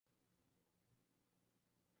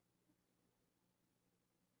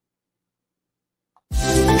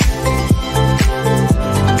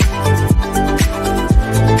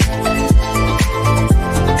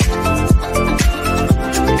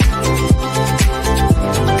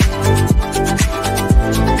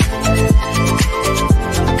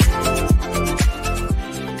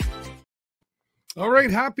right,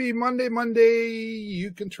 happy Monday.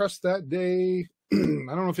 You can trust that day. I don't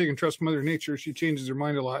know if you can trust Mother Nature. She changes her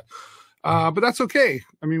mind a lot. But that's okay.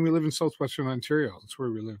 I mean, we live in southwestern Ontario. That's where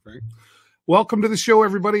we live, right? Welcome to the show,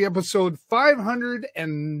 everybody. Episode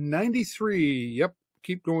 593. Yep,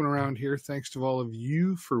 keep going around here. Thanks to all of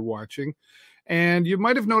you for watching. And you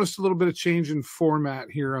might have noticed a little bit of change in format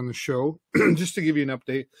here on the show, just to give you an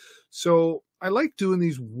update. So I like doing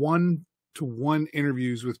these one-to-one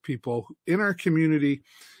interviews with people in our community,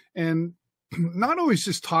 and not always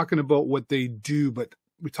just talking about what they do, but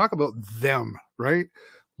we talk about them, right?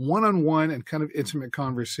 One-on-one and kind of intimate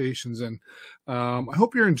conversations. And I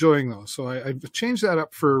hope you're enjoying those. So I've changed that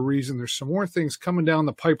up for a reason. There's some more things coming down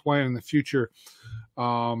the pipeline in the future.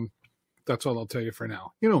 That's all I'll tell you for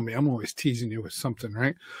now. You know me, I'm always teasing you with something,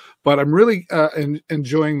 right? But I'm really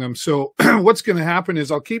enjoying them. So what's going to happen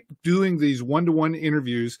is I'll keep doing these one-to-one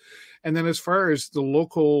interviews. And then as far as the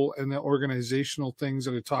local and the organizational things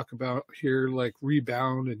that I talk about here, like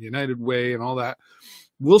Rebound and United Way and all that,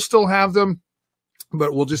 we'll still have them,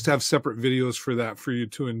 but we'll just have separate videos for that for you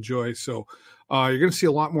to enjoy. So you're going to see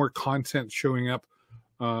a lot more content showing up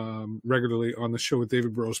regularly on the Show with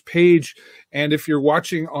David Burrows page. And if you're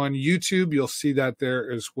watching on YouTube, you'll see that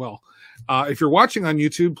there as well. If you're watching on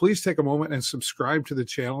YouTube, please take a moment and subscribe to the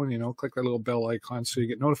channel and, click that little bell icon so you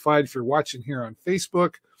get notified. If you're watching here on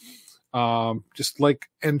Facebook, just like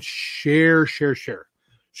and share.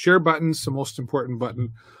 Share button's the most important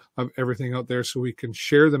button of everything out there, so we can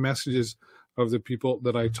share the messages of the people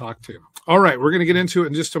that I talk to. All right, we're going to get into it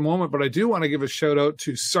in just a moment, but I do want to give a shout out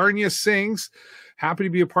to Sarnia Sings. Happy to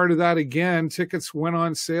be a part of that again. Tickets went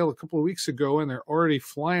on sale a couple of weeks ago, and they're already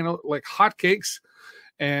flying out like hotcakes.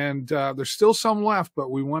 And there's still some left,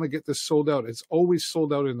 but we want to get this sold out. It's always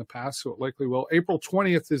sold out in the past, so it likely will. April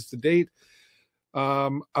 20th is the date.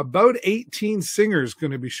 About 18 singers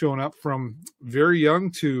going to be showing up, from very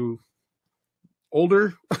young to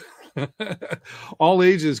older. All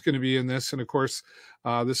ages going to be in this. And of course,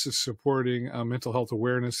 this is supporting mental health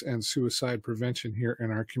awareness and suicide prevention here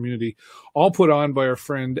in our community, all put on by our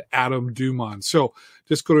friend Adam Dumont. So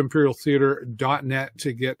just go to imperialtheater.net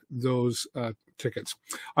to get those tickets.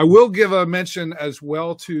 I will give a mention as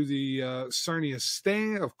well to the Sarnia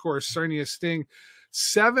Sting. Of course, Sarnia Sting,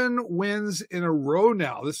 7 wins in a row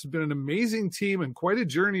now. This has been an amazing team and quite a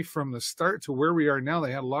journey from the start to where we are now.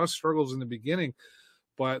 They had a lot of struggles in the beginning,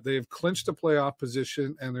 but they've clinched a playoff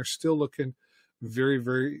position, and they're still looking very,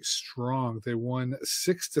 very strong. They won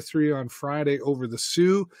 6-3 on Friday over the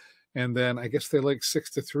Sioux, and then I guess they like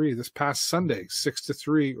 6-3 this past Sunday,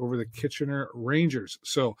 6-3 over the Kitchener Rangers.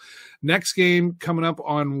 So next game coming up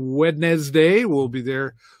on Wednesday, we'll be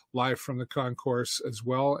there live from the concourse as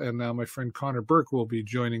well. And now my friend Connor Burke will be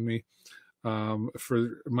joining me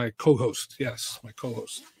for my co-host. Yes, my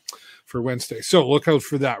co-host for Wednesday. So look out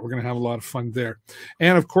for that. We're going to have a lot of fun there.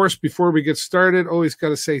 And of course, before we get started, always got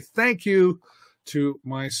to say thank you to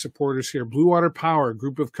my supporters here. Blue Water Power, a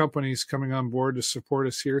group of companies coming on board to support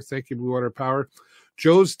us here. Thank you, Blue Water Power.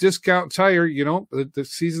 Joe's Discount Tire, the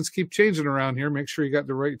seasons keep changing around here. Make sure you got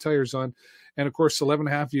the right tires on. And of course,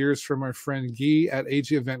 11.5 years from our friend Guy at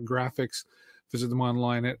AG Event Graphics. Visit them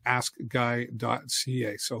online at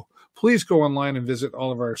askguy.ca. So please go online and visit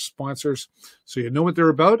all of our sponsors so you know what they're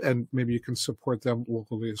about, and maybe you can support them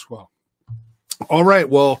locally as well. All right.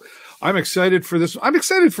 Well, I'm excited for this. I'm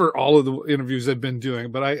excited for all of the interviews I've been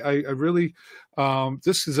doing, but I really,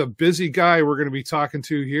 this is a busy guy we're going to be talking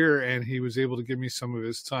to here, and he was able to give me some of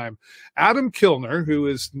his time. Adam Kilner, who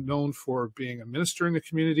is known for being a minister in the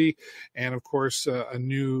community and, of course, a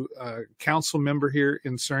new council member here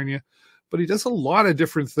in Sarnia, but he does a lot of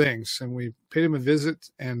different things, and we paid him a visit,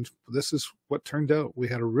 and this is what turned out. We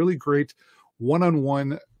had a really great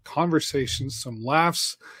one-on-one conversation, some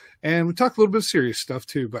laughs, and we talked a little bit of serious stuff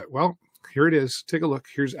too, but, well, here it is. Take a look.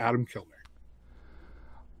 Here's Adam Kilner.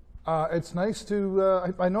 It's nice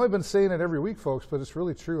to, I know I've been saying it every week, folks, but it's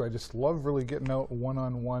really true. I just love really getting out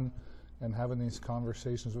one-on-one and having these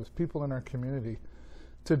conversations with people in our community.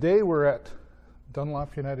 Today we're at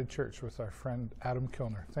Dunlop United Church with our friend Adam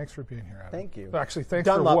Kilner. Thanks for being here, Adam. Thank you. Actually, thanks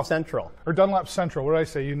Dunlop Central. Or Dunlop Central. What did I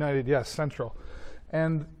say? United, yes, Central.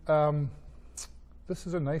 And this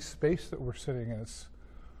is a nice space that we're sitting in. It's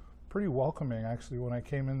pretty welcoming, actually. When I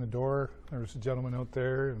came in the door, there was a gentleman out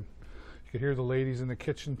there, and you could hear the ladies in the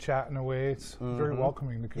kitchen chatting away. It's very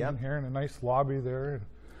welcoming to come in here, and a nice lobby there. And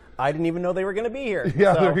I didn't even know they were going to be here.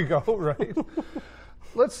 Yeah, so. There you go, right.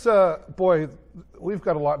 Let's, boy, we've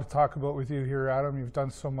got a lot to talk about with you here, Adam. You've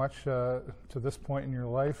done so much to this point in your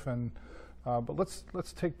life, and but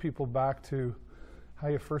let's take people back to how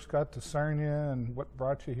you first got to Sarnia and what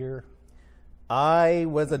brought you here. I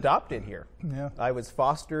was adopted here. Yeah. I was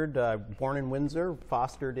fostered, born in Windsor,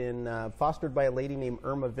 fostered by a lady named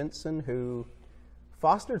Irma Vinson, who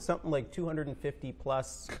fostered something like 250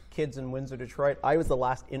 plus kids in Windsor, Detroit. I was the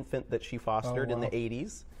last infant that she fostered in the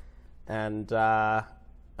 80s. And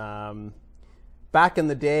back in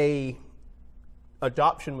the day,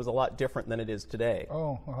 adoption was a lot different than it is today.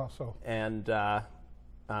 Oh, how so? And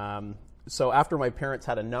so after my parents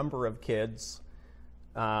had a number of kids,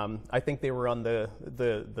 I think they were on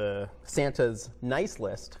the Santa's nice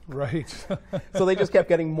list. Right. So they just kept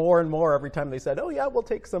getting more and more every time they said, oh yeah, we'll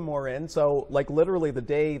take some more in. So like literally the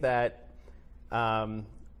day that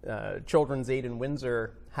Children's Aid in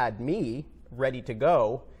Windsor had me ready to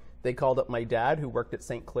go, they called up my dad, who worked at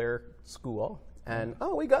St. Clair School, and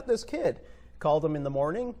we got this kid. Called him in the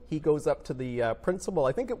morning. He goes up to the principal.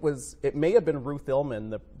 I think it may have been Ruth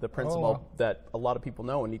Illman, the principal that a lot of people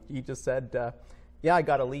know, and he just said, yeah, I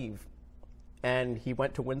got to leave. And he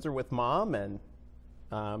went to Windsor with Mom, and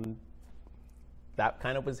that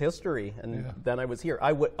kind of was history. And then I was here.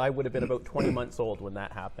 I would have been about 20 months old when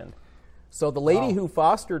that happened. So the lady who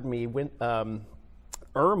fostered me,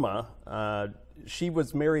 Irma, she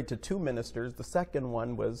was married to 2 ministers. The second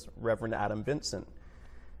one was Reverend Adam Vincent.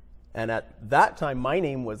 And at that time, my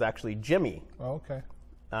name was actually Jimmy. Oh, okay.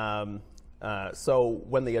 So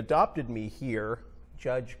when they adopted me here,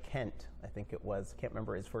 Judge Kent, I think it was, can't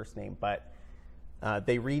remember his first name, but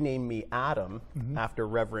they renamed me Adam after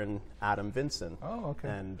Reverend Adam Vincent. Oh, okay.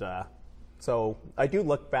 And so I do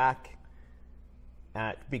look back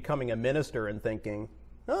at becoming a minister and thinking,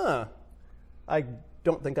 I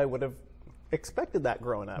don't think I would have expected that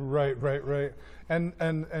growing up. Right. And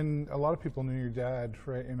a lot of people knew your dad,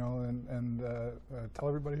 right? You know, and tell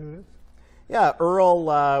everybody who it is. Yeah,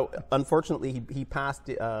 Earl, unfortunately, he passed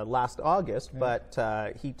last August,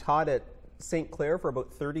 but he taught at St. Clair for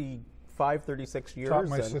about 35, 36 years. Taught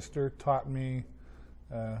my sister, taught me,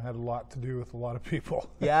 had a lot to do with a lot of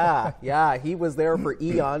people. Yeah, he was there for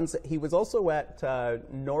eons. He was also at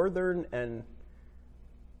Northern and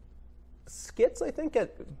Skits, I think,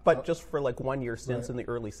 but just for like 1 year stints in the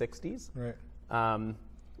early 60s. Right.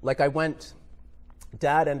 Like I went...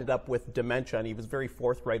 Dad ended up with dementia, and he was very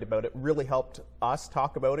forthright about it. Really helped us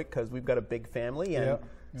talk about it because we've got a big family, and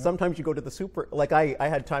sometimes you go to the super. Like I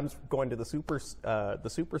had times going to the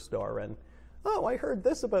superstore, and I heard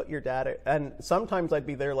this about your dad, and sometimes I'd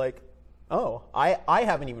be there like, I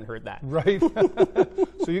haven't even heard that. Right.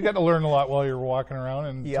 So you got to learn a lot while you're walking around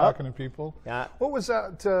and talking to people. Yeah. What was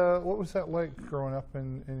that? What was that like growing up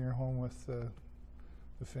in your home with the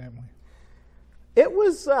family? It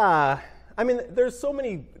was. I mean, there's so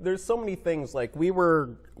many things. Like we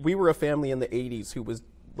were a family in the 80s who was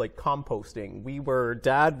like composting.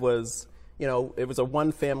 Dad was, it was a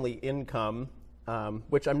one family income,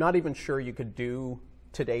 which I'm not even sure you could do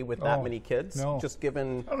today with that many kids. No. Just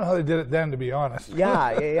given. I don't know how they did it then, to be honest.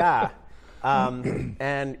 Yeah.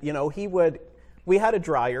 And we had a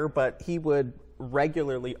dryer, but he would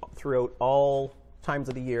regularly throughout all times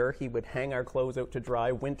of the year, he would hang our clothes out to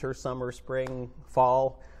dry, winter, summer, spring,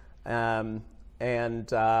 fall. And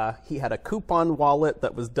he had a coupon wallet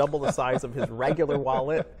that was double the size of his regular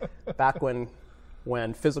wallet back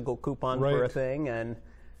when physical coupons were a thing. And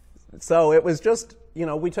so it was just,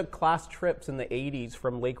 we took class trips in the 80s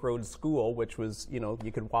from Lake Road School, which was,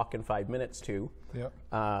 you could walk in 5 minutes to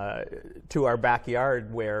our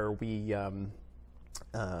backyard where we,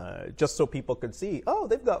 just so people could see,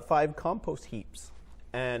 they've got 5 compost heaps.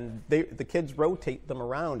 And the kids rotate them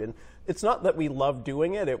around. And it's not that we love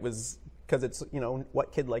doing it. It was because it's,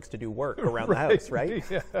 what kid likes to do work around the house, right?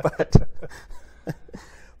 Yeah.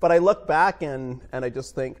 But I look back and I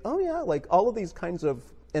just think, like all of these kinds of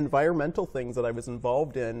environmental things that I was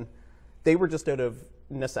involved in, they were just out of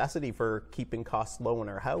necessity for keeping costs low in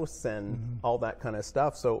our house and all that kind of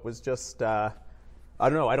stuff. So it was just, I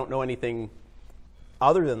don't know. I don't know anything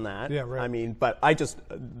other than that. Yeah, right. I mean, but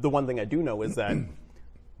the one thing I do know is that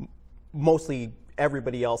mostly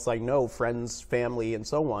everybody else I know, friends, family, and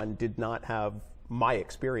so on, did not have my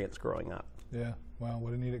experience growing up. Yeah, wow,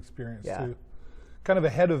 what a neat experience, too. Kind of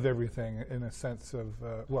ahead of everything in a sense of,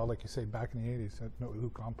 like you say, back in the 80s, who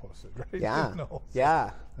composted, right? Yeah,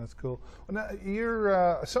 So that's cool. Well, now,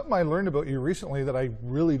 you're, something I learned about you recently that I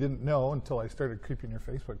really didn't know until I started creeping your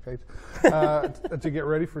Facebook page, to get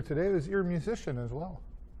ready for today, is you're a musician as well.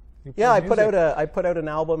 Yeah, I put out an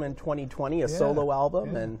album in 2020, a solo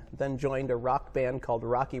album, and then joined a rock band called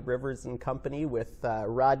Rocky Rivers and Company with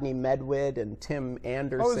Rodney Medwid and Tim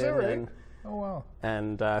Anderson. Oh, is that right? Wow.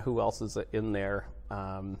 And who else is in there?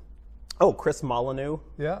 Chris Molyneux.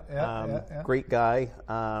 Yeah. Great guy.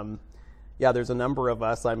 There's a number of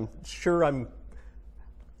us. I'm sure I'm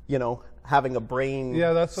having a brain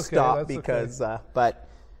that's okay. stop That's because, but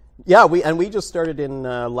yeah, we just started in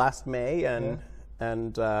last May,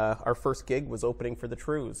 and our first gig was opening for the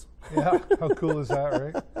Trews. Yeah, how cool is that,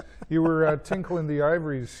 right? You were tinkling the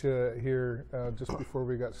ivories here just before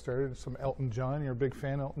we got started. Some Elton John. You're a big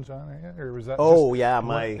fan of Elton John, are you? Or was that? Oh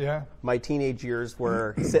my teenage years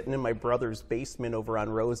were sitting in my brother's basement over on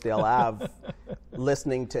Rosedale Ave,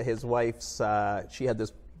 listening to his wife's. She had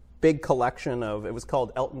this big collection of. It was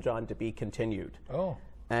called Elton John to Be Continued. Oh,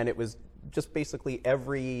 and it was just basically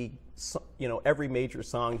every major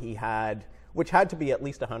song he had, which had to be at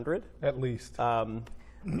least 100. At least.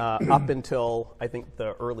 Up until, I think,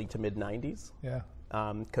 the early to mid-'90s. Yeah.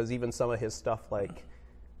 Because even some of his stuff like,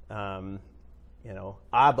 I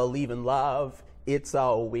Believe in Love, It's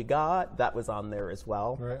All We Got, that was on there as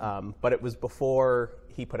well. Right. But it was before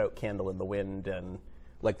he put out Candle in the Wind and,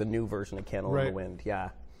 like, the new version of Candle in the Wind. Yeah.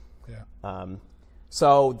 Yeah.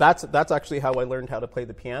 So that's actually how I learned how to play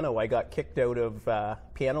the piano. I got kicked out of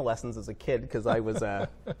piano lessons as a kid because I was an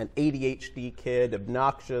ADHD kid,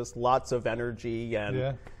 obnoxious, lots of energy,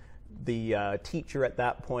 and the teacher at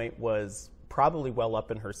that point was probably well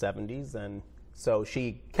up in her 70s, and so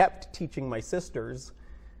she kept teaching my sisters.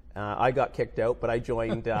 I got kicked out, but I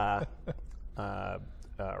joined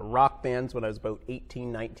rock bands when I was about 18,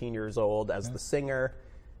 19 years old as the singer,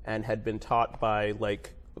 and had been taught by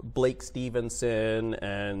like Blake Stevenson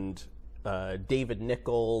and David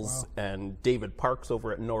Nichols and David Parks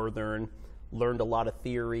over at Northern. Learned a lot of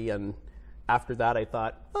theory, and after that I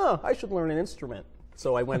thought, I should learn an instrument.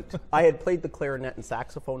 So I went, I had played the clarinet and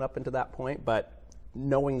saxophone up until that point, but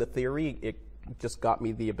knowing the theory, it just got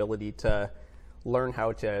me the ability to learn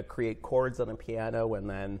how to create chords on a piano and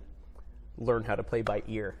then learn how to play by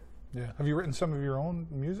ear. Yeah. Have you written some of your own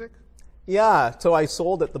music? Yeah. So I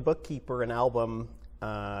sold at the Bookkeeper an album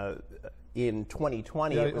in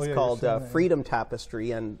 2020. It was called Freedom Tapestry,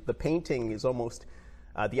 and the painting is almost,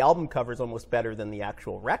 the album cover is almost better than the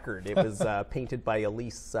actual record. It was painted by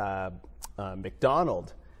Elise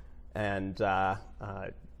McDonald, and I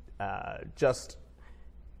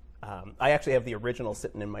actually have the original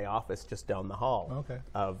sitting in my office just down the hall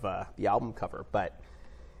of the album cover. But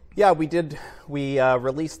yeah, we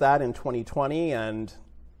released that in 2020, and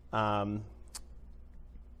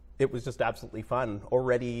it was just absolutely fun.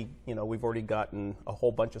 Already, we've already gotten a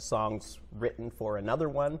whole bunch of songs written for another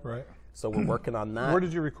one. Right. So we're working on that. Where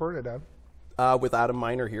did you record it at? With Adam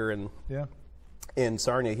Miner here in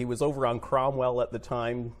Sarnia. He was over on Cromwell at the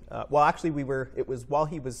time. Well, actually, it was while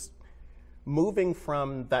he was moving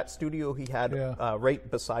from that studio he had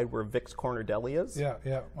right beside where Vic's Corner Deli is. Yeah,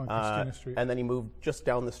 on Christina Street. And then he moved just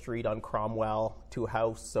down the street on Cromwell to a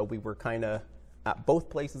house. So we were kind of at both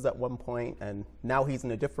places at one point, and now he's in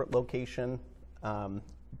a different location.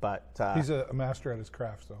 But he's a master at his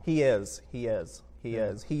craft, though. He is. He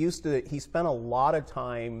spent a lot of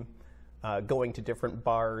time going to different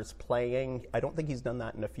bars, playing. I don't think he's done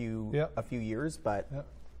that in a few years, but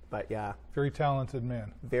yeah. Very talented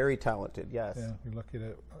man. Very talented, yes. Yeah, you're lucky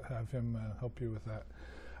to have him help you with that.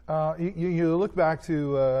 You look back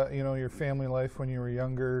to your family life when you were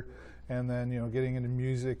younger, and then getting into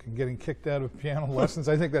music and getting kicked out of piano lessons.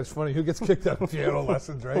 I think that's funny. Who gets kicked out of piano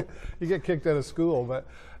lessons, right? You get kicked out of school, but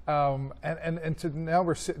and to now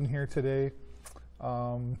we're sitting here today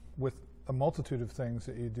with a multitude of things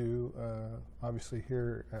that you do, obviously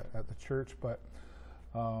here at the church, but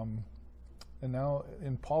and now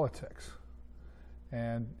in politics.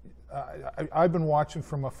 And I've been watching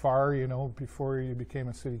from afar, before you became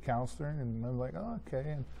a city councilor, and I'm like, oh, okay,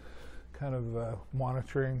 and kind of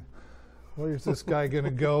monitoring, where's this guy going to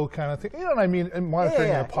go, kind of thing. You know what I mean? And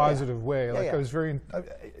monitoring in a positive way. I was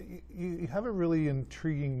you have a really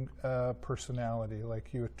intriguing personality.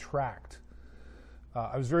 Like you attract.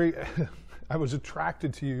 I was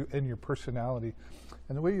attracted to you and your personality,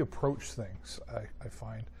 and the way you approach things. I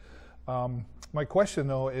find. My question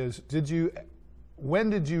though is, when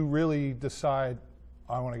did you really decide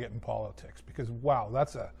I want to get in politics? Because wow,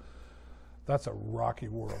 that's a rocky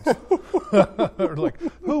world. Like,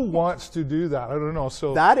 who wants to do that? I don't know.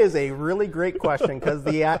 So that is a really great question, because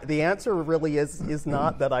the answer really is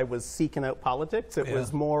not that I was seeking out politics. It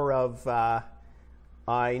was more of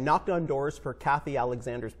I knocked on doors for Kathy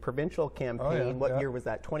Alexander's provincial campaign. What year was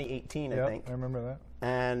that? 2018, I think. I remember that.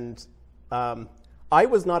 And I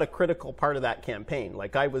was not a critical part of that campaign.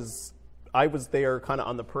 Like I was there kind of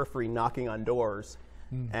on the periphery knocking on doors.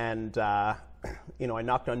 And I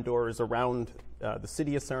knocked on doors around the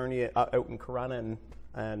city of Sarnia, out in Corunna,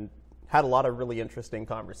 and had a lot of really interesting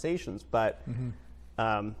conversations. But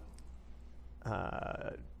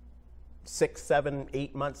 6, 7,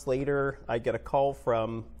 8 months later, I get a call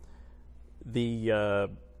from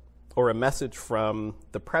or a message from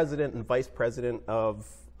the president and vice president of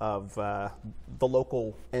the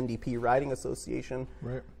local NDP riding association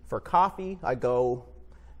for coffee. I go,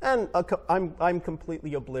 and I'm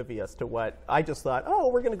completely oblivious to what I just thought. Oh,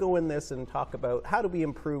 we're going to go in this and talk about how do we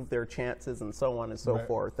improve their chances and so on and so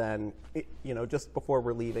forth. And just before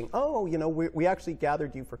we're leaving, we actually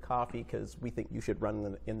gathered you for coffee because we think you should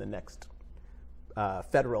run in the next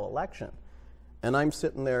federal election. And I'm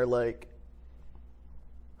sitting there like,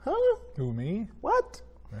 huh? Who, me? What?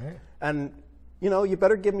 Right. And you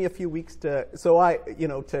better give me a few weeks to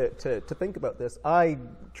think about this. I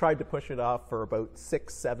tried to push it off for about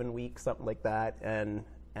 6, 7 weeks, something like that, and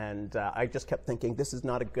I just kept thinking, this is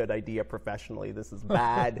not a good idea professionally. This is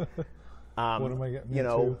bad. What am I getting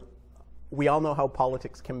into? We all know how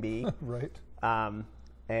politics can be, right?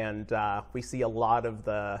 And we see a lot of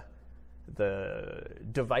the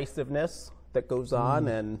divisiveness that goes on,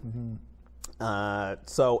 and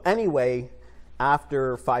so anyway.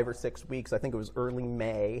 After 5 or 6 weeks, I think it was early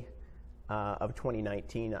May of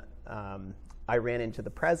 2019, I ran into the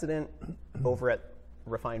president over at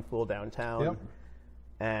Refined Fool downtown,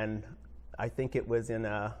 and I think it was in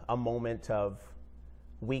a moment of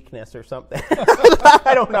weakness or something.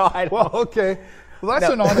 I don't know. Well, okay. Well,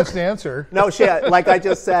 that's an honest answer. No shit. Like I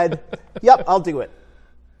just said, yep, I'll do it.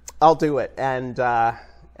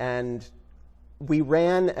 And we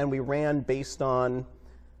ran based on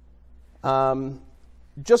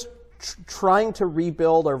just trying to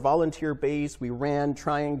rebuild our volunteer base. We ran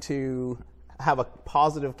trying to have a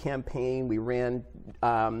positive campaign. We ran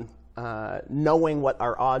knowing what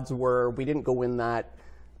our odds were. We didn't go in that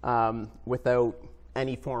without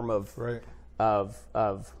any form of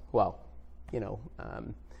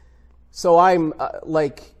so I'm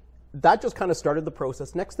like, that just kind of started the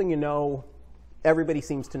process. Next thing you know, everybody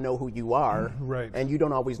seems to know who you are, and you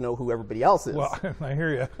don't always know who everybody else is. Well, I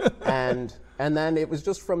hear you. and then it was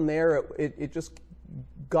just from there, it just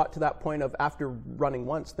got to that point of, after running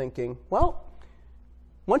once, thinking, well,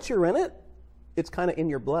 once you're in it, it's kind of in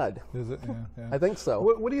your blood. Is it? Yeah. I think so.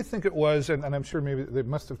 What do you think it was? And I'm sure maybe they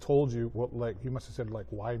must have told you, you must have said,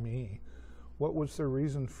 why me? What was the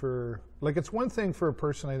reason for, it's one thing for a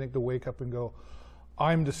person, I think, to wake up and go,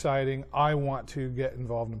 I'm deciding I want to get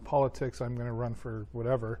involved in politics, I'm going to run for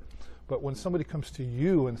whatever. But when somebody comes to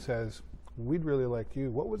you and says, we'd really like you,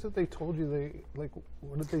 what was it they told you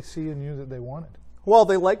what did they see in you that they wanted? Well,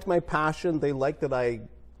 they liked my passion. They liked that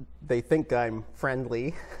they think I'm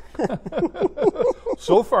friendly.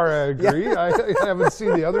 So far, I agree. Yeah. I haven't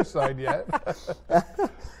seen the other side yet.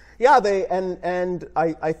 Yeah,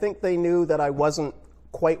 I think they knew that I wasn't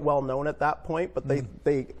quite well known at that point, but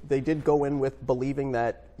they did go in with believing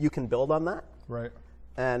that you can build on that. Right.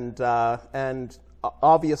 And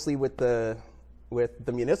obviously with the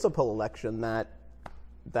municipal election, that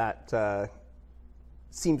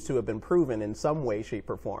seems to have been proven in some way, shape,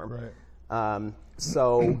 or form. Right.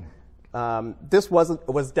 This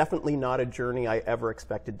was definitely not a journey I ever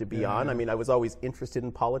expected to be on. I mean, I was always interested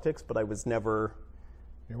in politics, but I was never.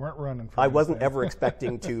 You weren't running for I wasn't ever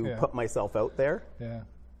expecting to put myself out there. Yeah.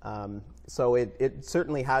 So it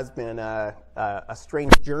certainly has been a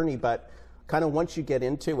strange journey, but kind of once you get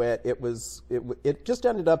into it, it just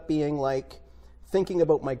ended up being like thinking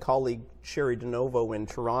about my colleague Sherry DeNovo in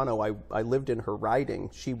Toronto. I lived in her riding.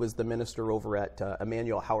 She was the minister over at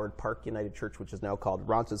Emmanuel Howard Park United Church, which is now called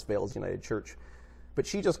Roncesvalles United Church. But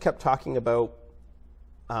she just kept talking about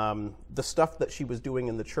the stuff that she was doing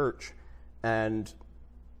in the church, and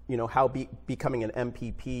how becoming an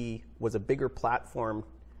MPP was a bigger platform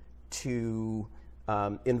to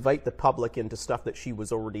invite the public into stuff that she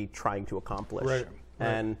was already trying to accomplish. Right.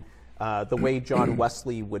 And the way John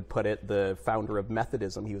Wesley would put it, the founder of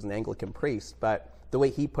Methodism, he was an Anglican priest, but the way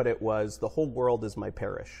he put it was, the whole world is my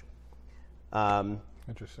parish.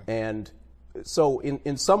 Interesting. And so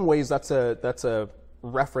in some ways that's a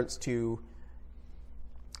reference to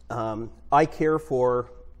I care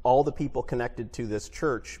for all the people connected to this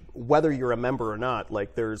church, whether you're a member or not.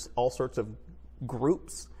 Like, there's all sorts of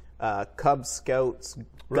groups, Cub Scouts,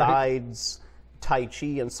 guides, Tai Chi,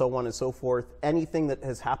 and so on and so forth. Anything that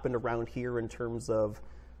has happened around here in terms of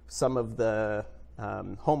some of the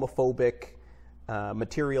homophobic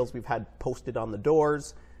materials we've had posted on the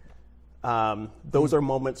doors, those are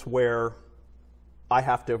moments where I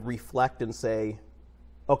have to reflect and say,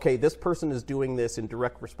 okay, this person is doing this in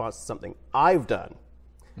direct response to something I've done.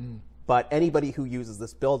 But anybody who uses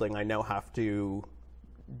this building, I now have to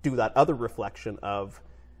do that other reflection of,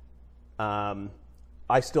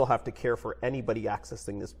 I still have to care for anybody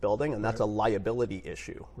accessing this building, and that's a liability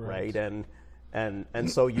issue, right? And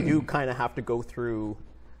so you do kind of have to go through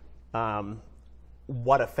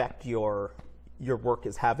what effect your work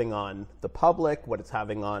is having on the public, what it's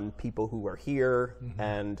having on people who are here,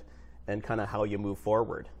 and kind of how you move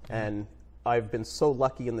forward. And I've been so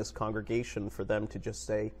lucky in this congregation for them to just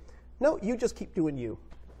say, no, you just keep doing you.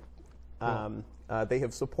 They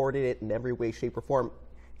have supported it in every way, shape, or form,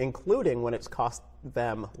 including when it's cost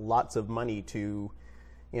them lots of money to,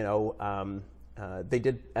 they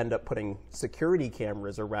did end up putting security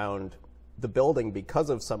cameras around the building because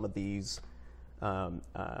of some of these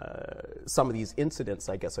incidents,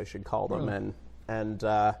 I guess I should call them, and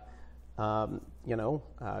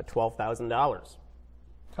 $12,000.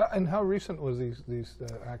 And how recent was these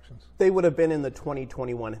actions? They would have been in the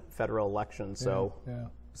 2021 federal election.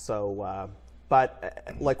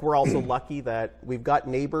 But we're also lucky that we've got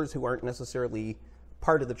neighbors who aren't necessarily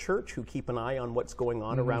part of the church who keep an eye on what's going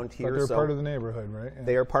on around here. But they're part of the neighborhood, right? Yeah.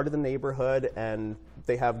 They are part of the neighborhood, and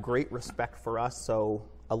they have great respect for us. So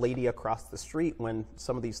a lady across the street, when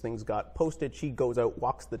some of these things got posted, she goes out,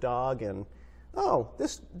 walks the dog, and,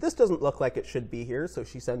 this doesn't look like it should be here. So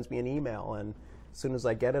she sends me an email, and as soon as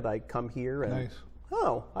I get it, I come here and,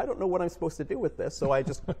 I don't know what I'm supposed to do with this. So I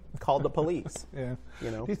just called the police. Yeah.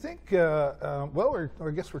 Do you think, I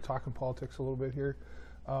guess we're talking politics a little bit here.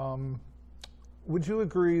 Would you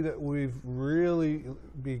agree that we've really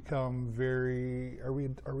become are we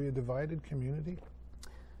a divided community?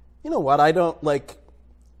 You know what? I don't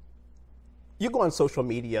you go on social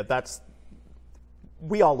media,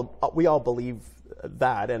 we all believe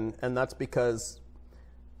that, and that's because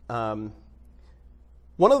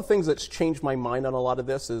one of the things that's changed my mind on a lot of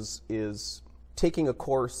this is taking a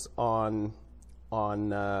course on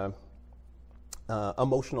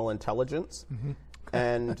emotional intelligence,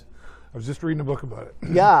 and I was just reading a book about it.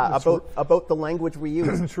 Yeah, about the language we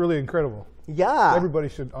use. It's really incredible. Yeah, everybody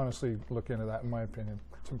should honestly look into that, in my opinion.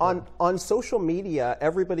 On social media,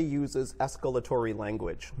 everybody uses escalatory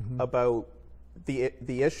language about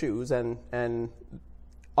the issues, and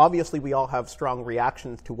obviously we all have strong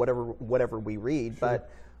reactions to whatever we read. Sure. But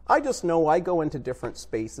I just know I go into different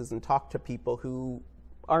spaces and talk to people who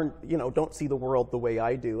don't see the world the way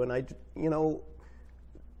I do, and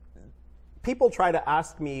people try to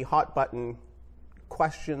ask me hot button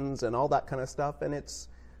questions and all that kind of stuff, and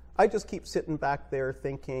I just keep sitting back there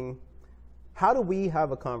thinking, how do we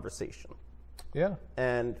have a conversation? Yeah.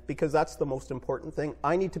 And because that's the most important thing.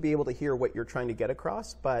 I need to be able to hear what you're trying to get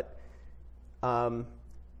across, but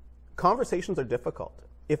conversations are difficult.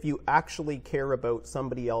 If you actually care about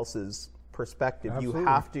somebody else's perspective, Absolutely. You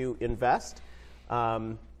have to invest.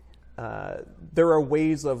 There are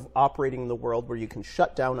ways of operating in the world where you can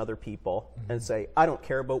shut down other people and say, I don't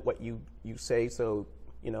care about what you say, so,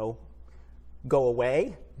 go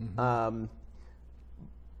away.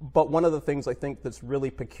 But one of the things I think that's really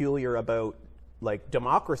peculiar about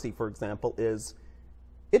democracy, for example, is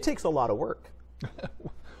it takes a lot of work.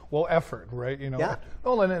 Well, effort, right? Yeah.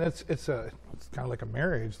 Well, and it's kind of like a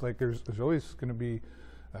marriage. There's always going to be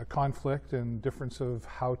conflict and difference of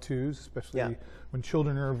how-tos, especially when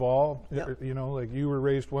children are involved. Yeah. You were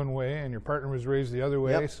raised one way and your partner was raised the other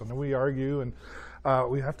way. Yep. So then we argue, and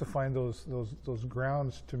we have to find those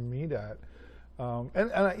grounds to meet at.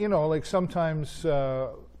 Sometimes.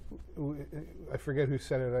 I forget who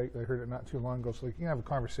said it. I heard it not too long ago. So you can have a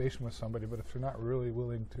conversation with somebody, but if they're not really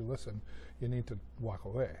willing to listen, you need to walk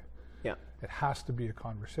away. Yeah, it has to be a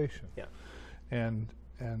conversation. Yeah, and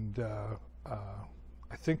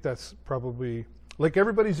I think that's probably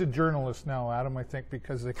everybody's a journalist now, Adam. I think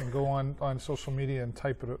because they can go on social media and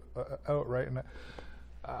type it out, right? And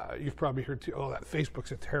you've probably heard too. Oh, that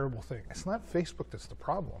Facebook's a terrible thing. It's not Facebook that's the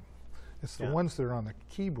problem. It's the ones that are on the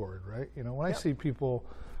keyboard, right? When I see people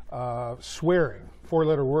swearing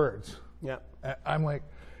 4-letter words, I'm like,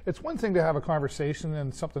 it's one thing to have a conversation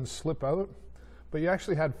and something slip out, but you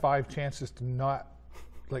actually had 5 chances to not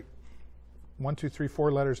 1, 2, 3,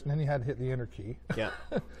 4 letters, and then you had to hit the enter key. Yeah.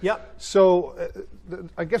 Yep. So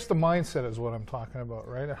I guess the mindset is what I'm talking about,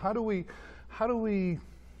 right?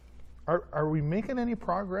 Are we making any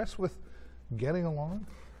progress with getting along?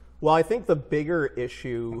 Well, I think the bigger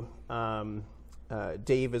issue,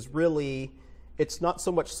 Dave, is really, it's not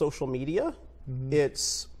so much social media,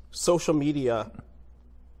 it's social media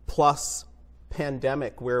plus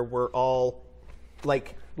pandemic, where we're all a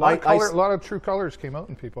lot of true colors came out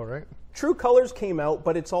in people, right? True colors came out,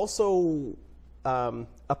 but it's also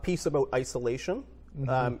a piece about isolation.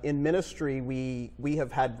 In ministry, we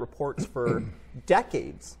have had reports for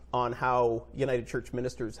decades on how United Church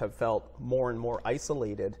ministers have felt more and more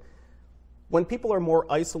isolated. when people are more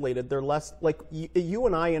isolated, they're less, like you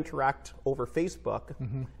and I interact over Facebook.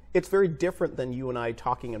 It's very different than you and I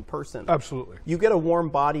talking in person. Absolutely. You get a warm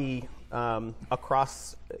body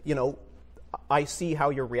across, I see how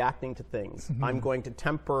you're reacting to things. I'm going to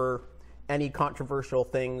temper any controversial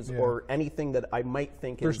things or anything that I might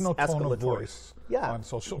think there's is no escalatory. tone of voice on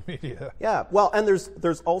social media. Yeah, well, and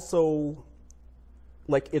there's also,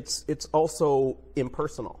 like, it's also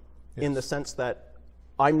impersonal in the sense that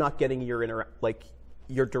I'm not getting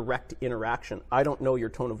your direct interaction. I don't know your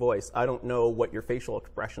tone of voice. I don't know what your facial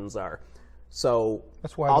expressions are. So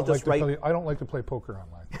that's why I don't like to play poker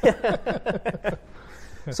online.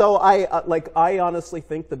 So I honestly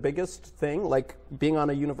think the biggest thing, like being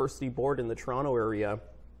on a university board in the Toronto area,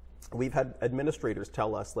 we've had administrators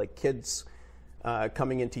tell us, like, kids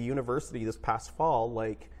coming into university this past fall,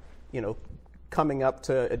 like, coming up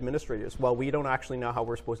to administrators, well, we don't actually know how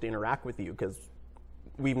we're supposed to interact with you because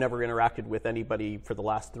we've never interacted with anybody for the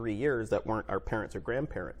last 3 years that weren't our parents or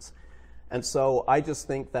grandparents. And so I just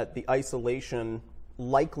think that the isolation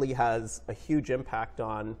likely has a huge impact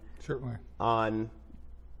on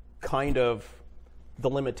kind of the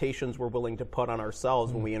limitations we're willing to put on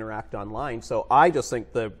ourselves when we interact online. So I just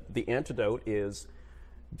think the antidote is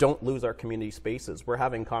don't lose our community spaces. We're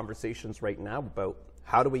having conversations right now about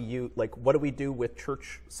how do we what do we do with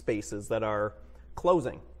church spaces that are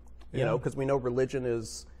closing? You know, because we know religion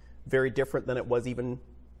is very different than it was even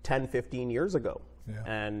 10, 15 years ago. Yeah.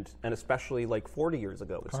 And especially like 40 years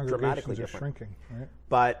ago. It's dramatically different. Shrinking, right?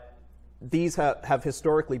 But these have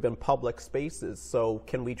historically been public spaces, so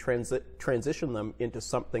can we transition them into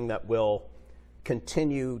something that will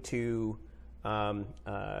continue to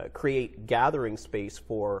create gathering space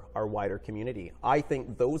for our wider community? I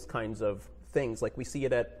think those kinds of things, like we see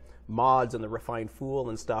it at Mods and the Refined Fool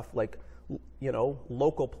and stuff, like,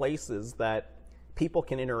 local places that people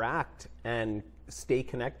can interact and stay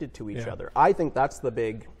connected to each other. I think that's the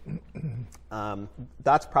big,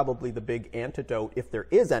 that's probably the big antidote, if there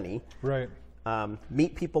is any. Right.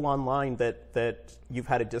 Meet people online that you've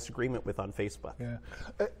had a disagreement with on Facebook. Yeah.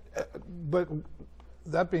 But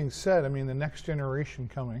that being said, I mean, the next generation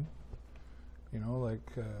coming,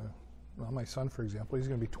 my son, for example, he's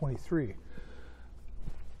going to be 23.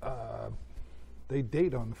 They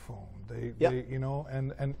date on the phone. They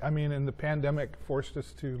and I mean, and the pandemic forced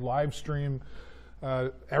us to live stream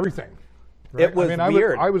everything. Right? It was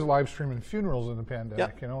weird. I was live streaming funerals in the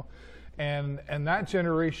pandemic, and that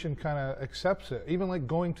generation kind of accepts it. Even like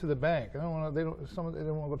going to the bank, they don't want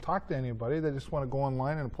to talk to anybody. They just want to go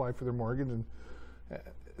online and apply for their mortgage, and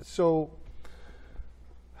so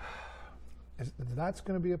that's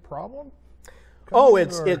going to be a problem. Oh,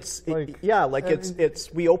 it's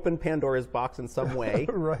we open Pandora's box in some way,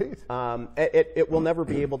 right? It will never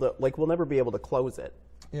be able to, we'll never be able to close it.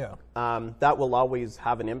 Yeah. That will always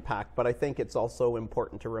have an impact, but I think it's also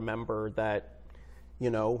important to remember that,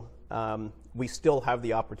 we still have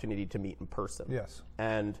the opportunity to meet in person. Yes.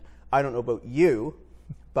 And I don't know about you,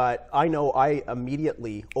 but I know I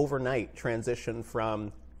immediately overnight transitioned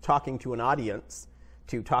from talking to an audience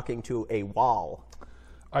to talking to a wall.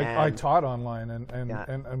 I taught online,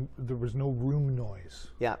 and there was no room noise.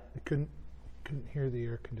 Yeah. I couldn't hear the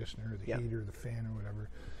air conditioner or the heat or the fan or whatever.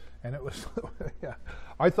 And it was,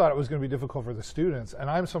 I thought it was going to be difficult for the students. And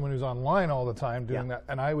I'm someone who's online all the time doing that.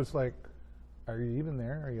 And I was like, are you even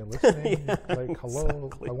there? Are you listening? Hello?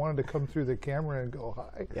 Exactly. I wanted to come through the camera and go,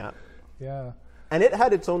 hi. Yeah. Yeah. And it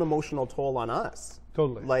had its own emotional toll on us.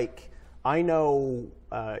 Totally. Like, I know,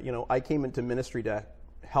 I came into ministry to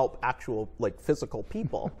help actual, physical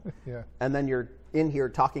people. Yeah. And then you're in here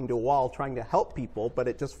talking to a wall trying to help people, but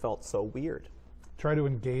it just felt so weird. Try to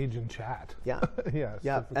engage and chat. Yeah. Yeah.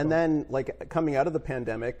 Yeah. And then, coming out of the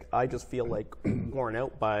pandemic, I just feel worn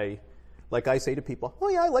out by, I say to people, oh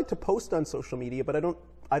yeah, I like to post on social media, but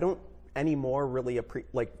I don't anymore really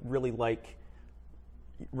really like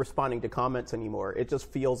responding to comments anymore. It just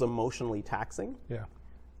feels emotionally taxing. Yeah.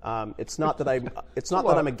 It's not that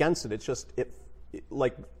I'm against it. It's just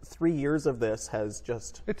 3 years of this has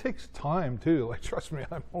just... It takes time, too. Trust me,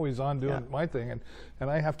 I'm always on doing my thing,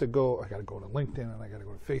 and I have to go... I got to go to LinkedIn, and I got to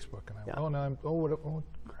go to Facebook, and oh,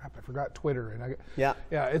 crap, I forgot Twitter. And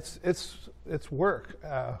it's work.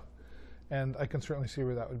 And I can certainly see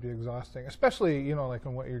where that would be exhausting, especially, in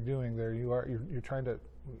what you're doing there. You're trying to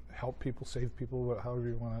help people, save people, however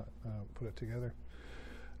you want to put it together.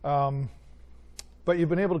 But you've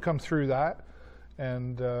been able to come through that.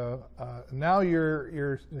 And now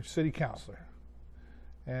you're city councilor,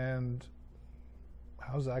 and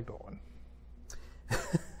how's that going?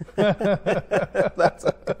 That's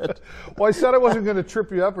a good. Well, I said I wasn't going to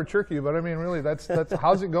trip you up or trick you, but I mean, really, that's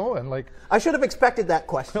how's it going? Like, I should have expected that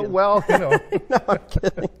question. well, you know, No, I'm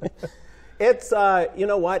kidding. It's you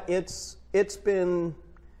know what? It's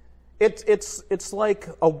like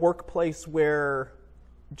a workplace where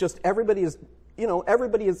just everybody is, you know,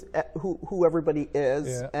 everybody is who everybody is,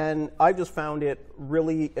 Yeah. and I just found it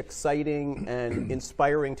really exciting and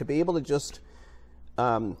inspiring to be able to just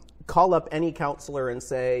call up any counselor and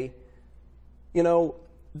say, you know,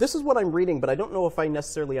 this is what I'm reading, but I don't know if I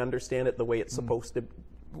necessarily understand it the way it's supposed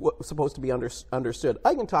to be understood.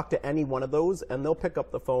 I can talk to any one of those, and they'll pick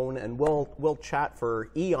up the phone, and we'll chat for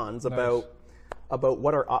eons about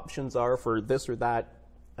what our options are for this or that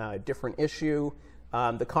different issue.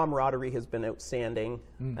 The camaraderie has been outstanding,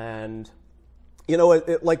 and you know,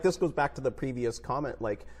 like this goes back to the previous comment.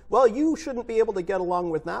 Like, well, you shouldn't be able to get along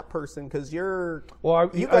with that person because you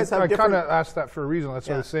guys have different. I kind of asked that for a reason. That's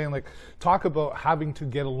what I was Yeah. saying. Like, talk about having to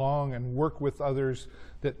get along and work with others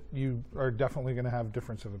that you are definitely going to have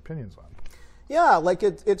difference of opinions on. Yeah, like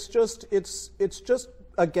it's just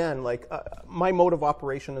again, like my mode of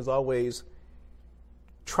operation is always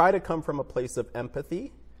try to come from a place of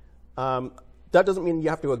empathy. That doesn't mean you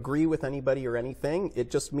have to agree with anybody or anything. It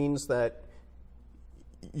just means that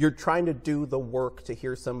you're trying to do the work to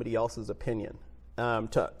hear somebody else's opinion,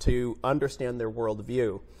 to understand their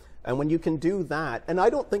worldview. And when you can do that, and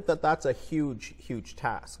I don't think that that's a huge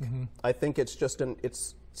task. Mm-hmm. I think it's just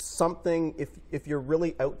it's something, if you're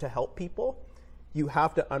really out to help people, you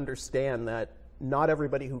have to understand that not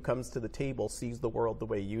everybody who comes to the table sees the world the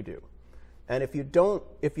way you do. And if you don't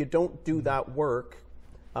do that work,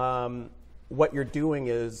 what you're doing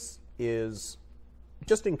is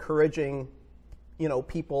just encouraging, you know,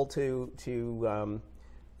 people to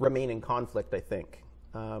remain in conflict, I think.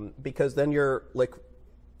 Because then you're like,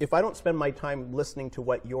 if I don't spend my time listening to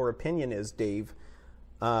what your opinion is, Dave,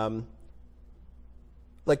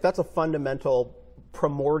 like that's a fundamental,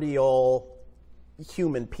 primordial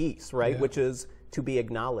human piece, right? Yeah. Which is to be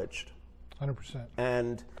acknowledged. 100%.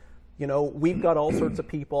 And, you know, we've got all sorts of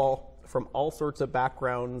people from all sorts of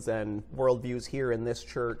backgrounds and worldviews here in this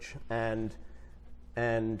church, and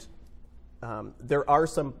there are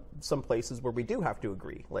some places where we do have to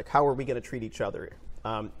agree. Like, how are we going to treat each other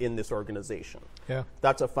in this organization? Yeah.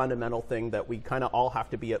 That's a fundamental thing that we kind of all have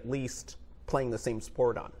to be at least playing the same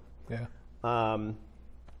sport on. Yeah.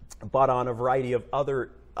 But on a variety of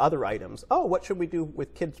other items. Oh, what should we do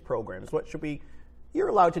with kids programs? What should we? You're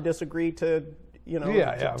allowed to disagree to, you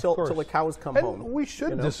know, till the cows come and home. we should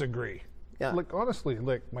you know? disagree. Yeah. Like, honestly,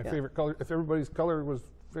 like my favorite color, if everybody's color was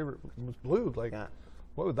blue, like,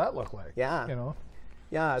 what would that look like? Yeah. You know?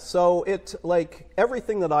 Yeah, so it, like,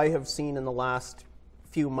 everything that I have seen in the last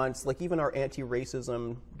few months, like even our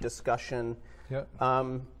anti-racism discussion,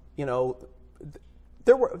 you know,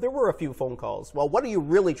 there were a few phone calls. Well, what are you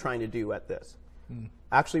really trying to do at this?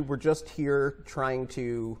 Actually, we're just here trying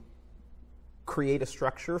to create a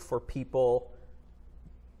structure for people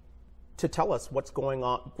to tell us what's going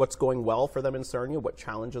on, what's going well for them in Sarnia, what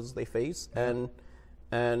challenges they face,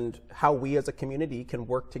 and how we as a community can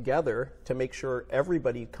work together to make sure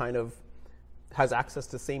everybody kind of has access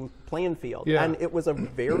to the same playing field. Yeah. And it was a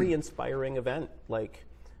very inspiring event. Like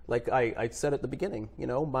I said at the beginning, you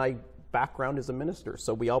know, my background is a minister,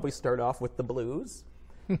 so we always start off with the blues,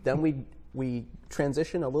 then we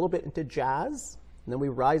transition a little bit into jazz, and then we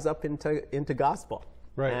rise up into gospel.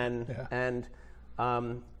 Right. And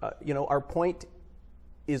you know, our point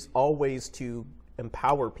is always to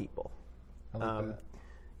empower people. I like that.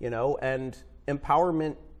 You know, and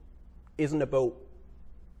empowerment isn't about,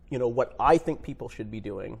 you know, what I think people should be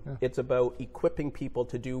doing. Yeah. It's about equipping people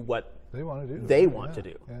to do what They want to do. they want to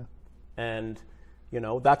do. Yeah. And, you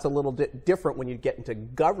know, that's a little different when you get into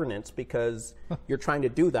governance, because you're trying to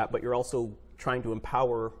do that, but you're also trying to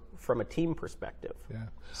empower from a team perspective. Yeah.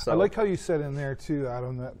 So, I like how you said in there too,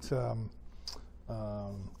 Adam, that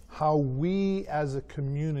how we as a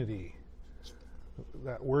community,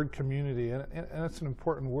 that word community, and it's an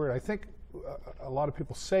important word. I think a lot of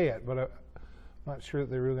people say it, but I'm not sure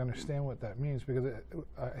that they really understand what that means, because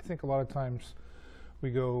I think a lot of times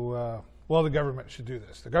we go, well, the government should do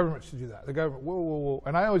this, the government should do that, the government, whoa.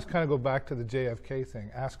 And I always kind of go back to the JFK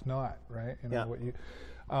thing, ask not, right? You know, what you,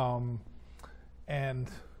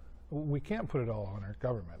 and we can't put it all on our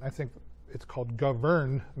government. I think it's called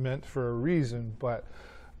government for a reason, but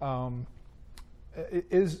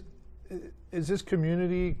is this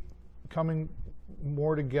community coming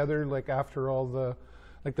more together, like after all the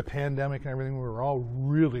pandemic and everything? We were all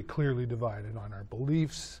really clearly divided on our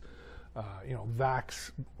beliefs, you know,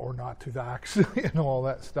 vax or not to vax, you know, all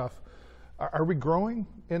that stuff. Are we growing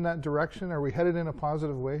in that direction? Are we headed in a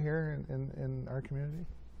positive way here in our community?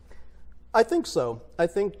 I think so. I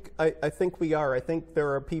think we are. I think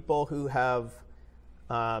there are people who have,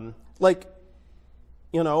 like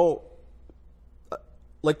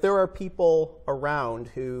there are people around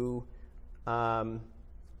who, like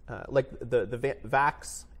the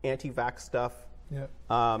anti-vax stuff,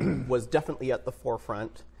 was definitely at the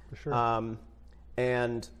forefront. For sure.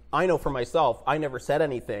 And I know for myself, I never said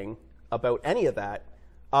anything about any of that,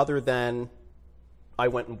 other than I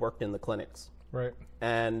went and worked in the clinics. Right.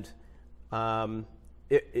 And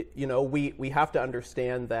we have to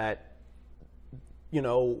understand that,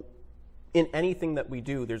 in anything that we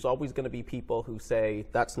do, there's always going to be people who say,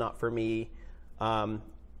 that's not for me.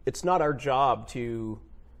 It's not our job to,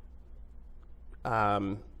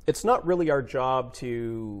 it's not really our job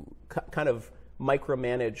to kind of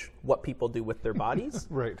micromanage what people do with their bodies.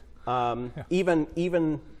 Right. Even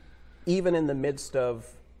in the midst of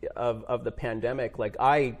the pandemic, like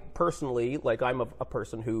I personally, like I'm a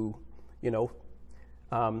person who,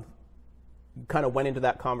 kind of went into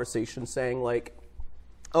that conversation saying like,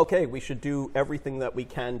 okay, we should do everything that we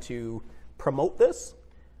can to promote this.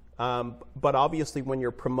 But obviously when you're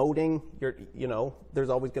promoting, there's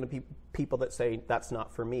always going to be people that say that's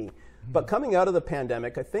not for me. Mm-hmm. But coming out of the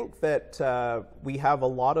pandemic, I think that we have a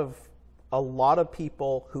lot of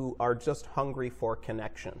people who are just hungry for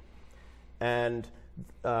connection. And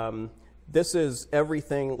this is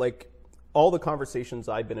everything, like all the conversations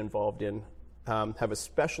I've been involved in have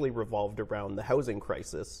especially revolved around the housing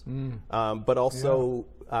crisis, but also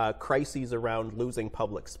crises around losing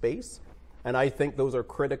public space. And I think those are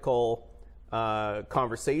critical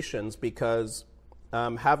conversations because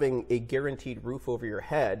having a guaranteed roof over your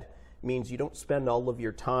head means you don't spend all of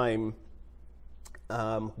your time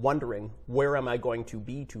wondering, where am I going to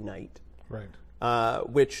be tonight? Right.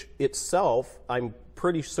 Which itself, I'm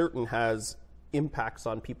pretty certain, has impacts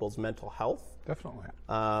on people's mental health. Definitely.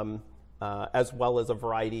 As well as a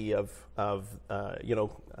variety of a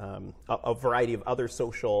variety of other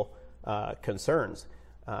social concerns.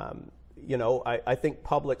 I think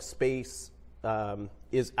public space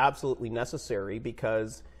is absolutely necessary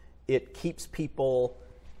because it keeps people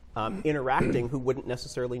interacting who wouldn't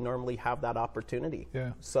necessarily normally have that opportunity.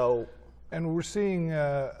 Yeah. So. And we're seeing,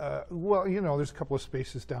 there's a couple of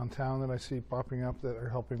spaces downtown that I see popping up that are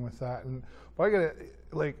helping with that. And but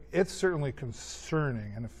it's certainly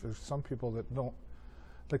concerning. And if there's some people that don't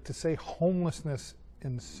like to say homelessness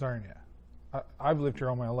in Sarnia, I've lived here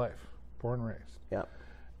all my life, born and raised. Yeah.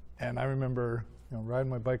 And I remember, riding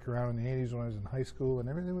my bike around in the '80s when I was in high school, and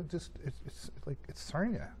everything was just it's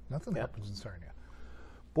Sarnia. Nothing happens in Sarnia.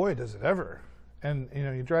 Boy, does it ever. And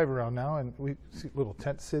you drive around now, and we see little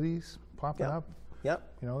tent cities popping up.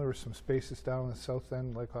 Yep. There were some spaces down in the south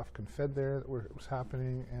end, like off Confed there, where it was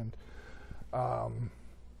happening, and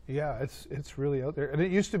it's really out there. And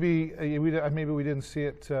it used to be maybe we didn't see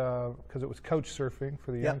it because it was couch surfing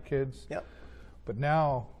for the young kids. Yep. But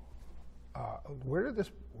now, where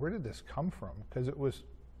did this come from? Because it was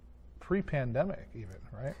pre-pandemic, even,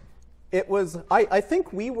 right? It was. I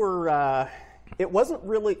think we were. It wasn't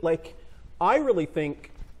really like. I really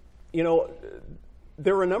think,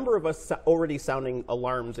 there were a number of us already sounding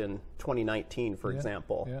alarms in 2019, for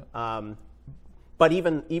example. Yeah. But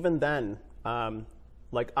even then,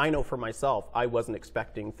 like I know for myself, I wasn't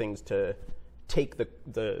expecting things to take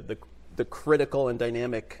the critical and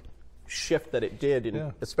dynamic shift that it did,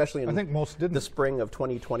 especially in I think most didn't. the spring of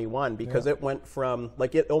 2021, because it went from,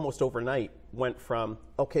 it almost overnight went from,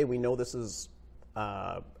 okay, we know this is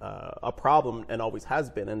a problem and always has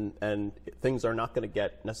been, and things are not going to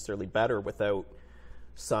get necessarily better without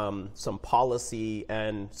some policy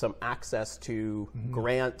and some access to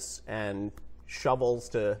grants and shovels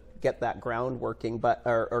to get that ground working, but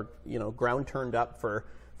or ground turned up for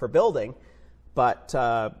building. But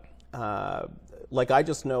I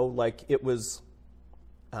just know it was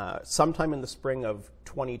sometime in the spring of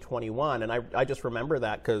 2021, and I just remember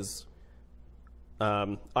that because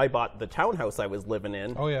I bought the townhouse I was living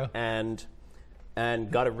in. Oh, yeah. And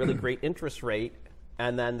got a really great interest rate.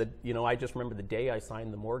 And then I just remember the day I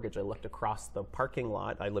signed the mortgage, I looked across the parking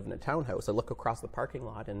lot. I live in a townhouse. I look across the parking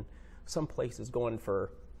lot, and some place is going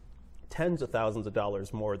for tens of thousands of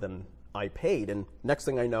dollars more than I paid. And next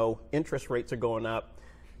thing I know, interest rates are going up,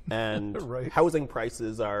 and Right. housing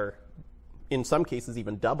prices are, in some cases,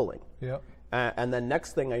 even doubling. Yeah. And then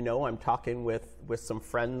next thing I know, I'm talking with some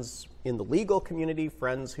friends in the legal community,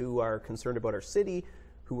 friends who are concerned about our city,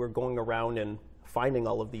 who are going around and finding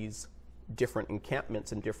all of these different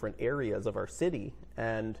encampments in different areas of our city.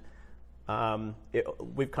 And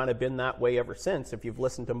we've kind of been that way ever since. If you've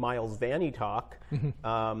listened to Miles Vanny talk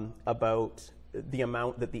about the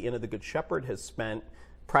amount that the Inn of the Good Shepherd has spent,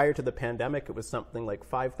 prior to the pandemic, it was something like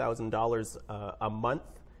 $5,000 a month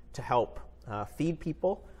to help feed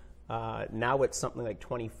people. Now it's something like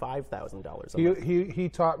 $25,000 a month. He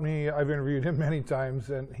taught me, I've interviewed him many times,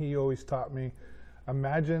 and he always taught me,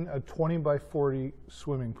 imagine a 20 by 40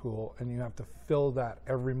 swimming pool, and you have to fill that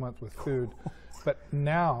every month with food. But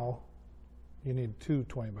now you need 2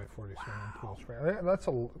 20 by 40 swimming pools.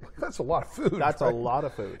 That's a lot of food. That's right? a lot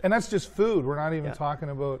of food. And that's just food. We're not even talking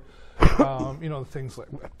about things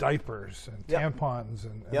like diapers and tampons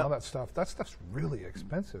and all that stuff. That stuff's really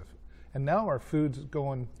expensive. And now our food's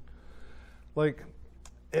going like,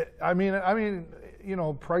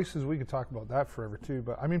 prices, we could talk about that forever too,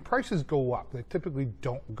 but prices go up. They typically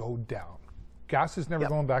don't go down. Gas is never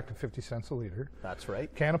going back to 50 cents a liter. That's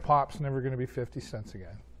right. Can of pop's never going to be 50 cents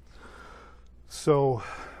again. So,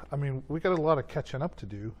 we got a lot of catching up to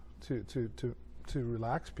do to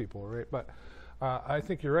relax people, right? But I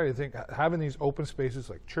think you're right. I think having these open spaces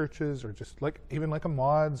like churches, or just like even like a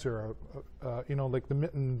mods, or like the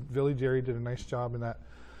Mitten Village area did a nice job in that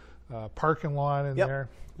parking lot in there.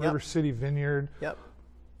 River City Vineyard. Yep.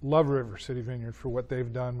 Love River City Vineyard for what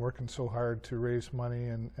they've done, working so hard to raise money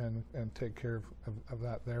and take care of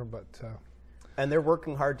that there. But and they're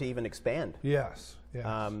working hard to even expand. Yes.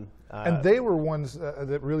 And they were ones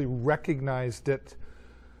that really recognized it.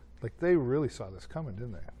 Like, they really saw this coming,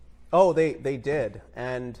 didn't they? Oh, they did.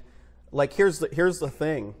 And like, here's the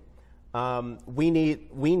thing. We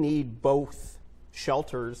need both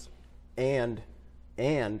shelters and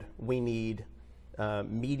we need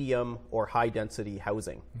medium or high density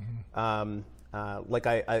housing. Like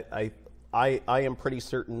I am pretty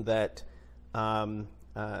certain that some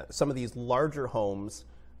of these larger homes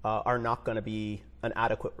are not going to be an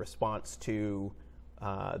adequate response to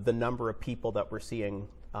the number of people that we're seeing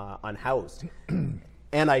unhoused.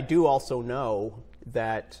 And I do also know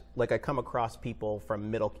that, like, I come across people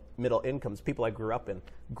from middle incomes, people I grew up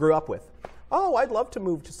with. Oh, I'd love to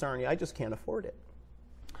move to Sarnia, I just can't afford it.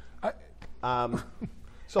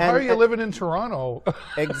 So how are you living in Toronto?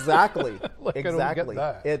 Exactly. Like, exactly. I don't get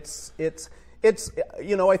that. It's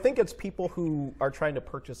I think it's people who are trying to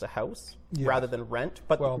purchase a house rather than rent.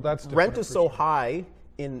 But that's rent is so high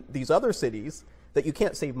in these other cities that you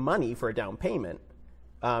can't save money for a down payment,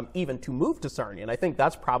 even to move to Sarnia. And I think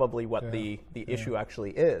that's probably what the issue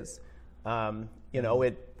actually is.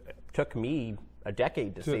 It took me a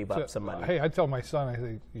decade to save up some money. Hey, I tell my son, I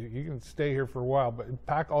say, you can stay here for a while, but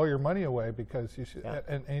pack all your money away, because you should.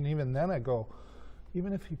 And even then I go,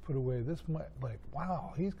 even if he put away this much, like,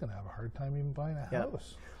 wow, he's going to have a hard time even buying a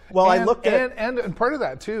house. Well, I looked at and part of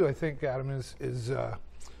that too, I think, Adam, is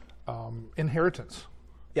inheritance.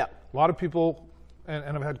 Yeah, a lot of people, and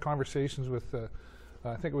I've had conversations with,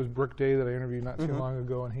 I think it was Brooke Day that I interviewed not too long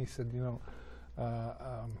ago, and he said,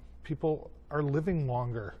 people are living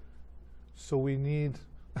longer, so we need.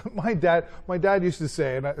 My dad used to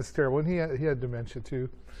say, and it's terrible, and he had dementia too,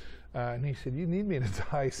 and he said, you need me to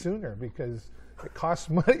die sooner because it costs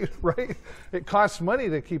money, right? It costs money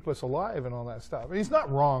to keep us alive and all that stuff. And he's not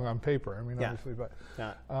wrong on paper, obviously, but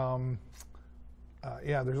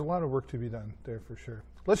there's a lot of work to be done there for sure.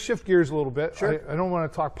 Let's shift gears a little bit. Sure. I don't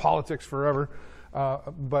want to talk politics forever,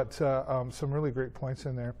 but some really great points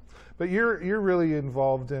in there. But you're really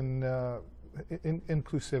involved in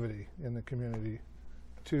inclusivity in the community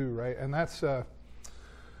too, right? And that's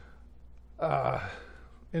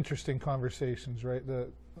interesting conversations, right?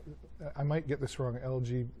 I might get this wrong,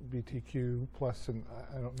 LGBTQ plus, and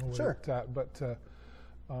I don't know where it's at, but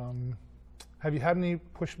have you had any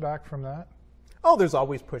pushback from that? Oh, there's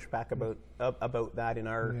always pushback about that in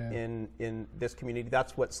our in this community.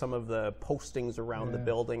 That's what some of the postings around the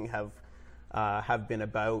building have been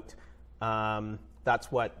about.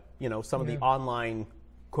 That's what some of the online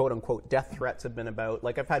quote unquote death threats have been about.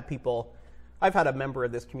 Like, I've had a member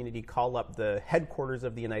of this community call up the headquarters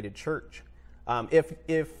of the United Church.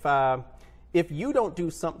 If you don't do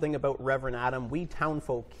something about Reverend Adam, we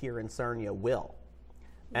townfolk here in Sarnia will.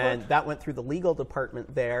 And that went through the legal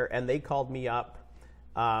department there, and they called me up,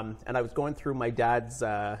 and I was going through my dad's,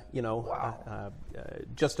 it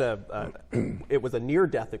was a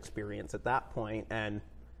near-death experience at that point, and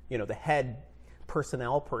the head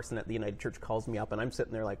personnel person at the United Church calls me up, and I'm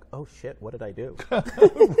sitting there like, oh shit, what did I do?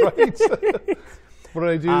 Right. What did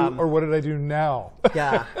I do, or what did I do now?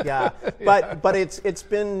 Yeah. But it's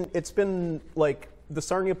been like, the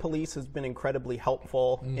Sarnia Police has been incredibly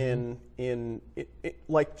helpful in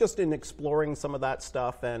like just in exploring some of that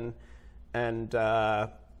stuff, and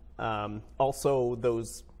also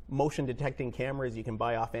those motion detecting cameras you can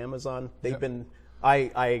buy off Amazon. They've Yep. been,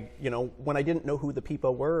 when I didn't know who the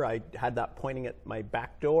people were, I had that pointing at my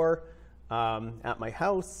back door, at my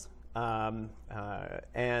house, and,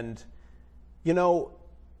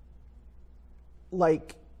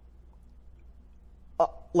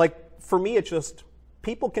 for me, it's just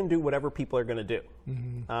people can do whatever people are going to do.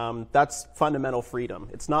 Mm-hmm. That's fundamental freedom.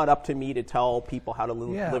 It's not up to me to tell people how to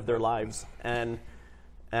live their lives. And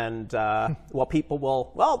people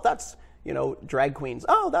will, that's, drag queens.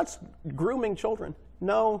 Oh, that's grooming children.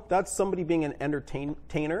 No, that's somebody being an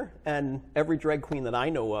entertainer. And every drag queen that I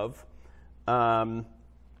know of,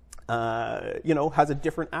 has a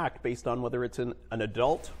different act based on whether it's an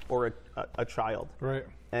adult or a child. Right.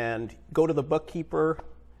 And go to the bookkeeper.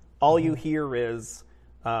 All you hear is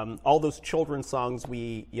all those children's songs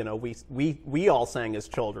we all sang as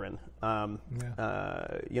children. I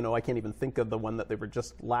can't even think of the one that they were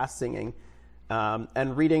just last singing.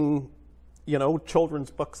 And reading,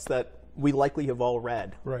 children's books that we likely have all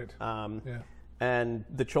read. Right. And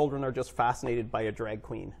the children are just fascinated by a drag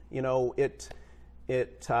queen. I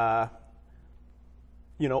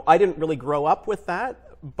didn't really grow up with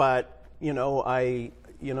that, but I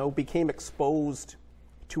became exposed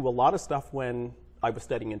to a lot of stuff when I was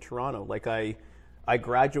studying in Toronto. Like I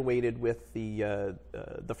graduated with the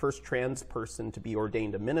first trans person to be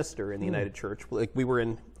ordained a minister in the United Church. Like we were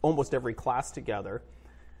in almost every class together.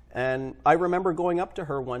 And I remember going up to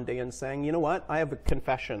her one day and saying, you know what, I have a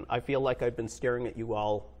confession. I feel like I've been staring at you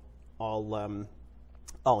all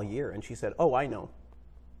year. And she said, oh, I know.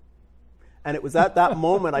 And it was at that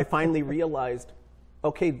moment I finally realized,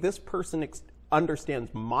 okay, this person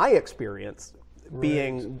understands my experience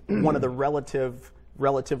being one of the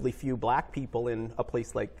relatively few black people in a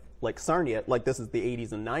place like Sarnia. Like this is the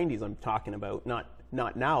 80s and 90s I'm talking about,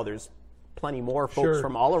 not now. There's plenty more folks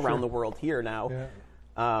from all around the world here now. Yeah.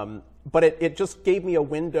 But it just gave me a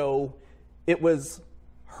window. It was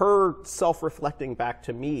her self-reflecting back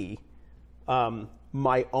to me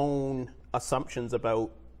my own assumptions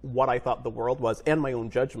about what I thought the world was and my own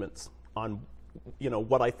judgments on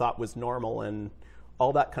what I thought was normal and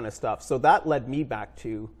all that kind of stuff. So that led me back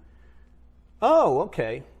to, oh,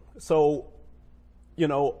 okay. So,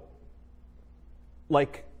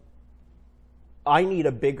 I need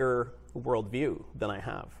a bigger worldview than I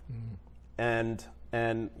have. And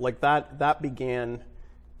that began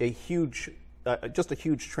a huge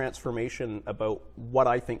transformation about what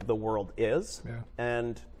I think the world is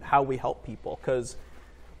and how we help people. Because,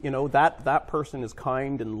 that person is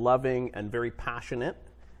kind and loving and very passionate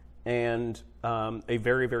and a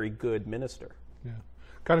very, very good minister. Yeah.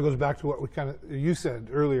 Kind of goes back to what you said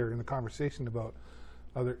earlier in the conversation about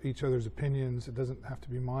each other's opinions. It doesn't have to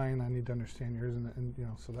be mine. I need to understand yours. And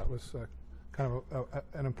so that was kind of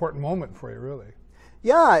an important moment for you, really.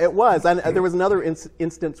 Yeah, it was. And there was another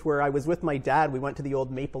instance where I was with my dad. We went to the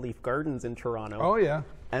old Maple Leaf Gardens in Toronto. Oh, yeah.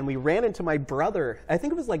 And we ran into my brother. I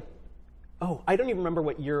think it was I don't even remember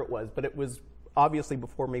what year it was, but it was obviously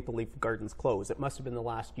before Maple Leaf Gardens closed. It must have been the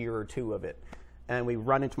last year or two of it. And we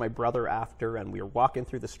run into my brother after, and we were walking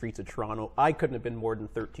through the streets of Toronto. I couldn't have been more than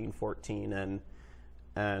 13, 14,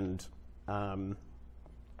 and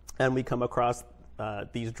we come across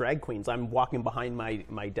these drag queens. I'm walking behind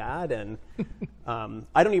my dad, and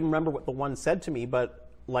I don't even remember what the one said to me, but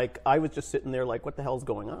I was just sitting there what the hell's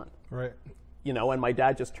going on? Right. And my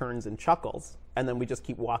dad just turns and chuckles, and then we just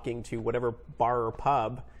keep walking to whatever bar or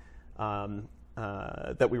pub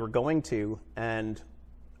that we were going to. And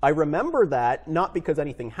I remember that not because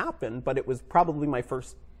anything happened, but it was probably my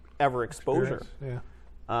first ever exposure.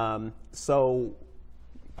 So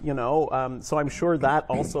I'm sure that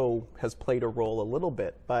also has played a role a little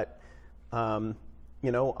bit. But, I'm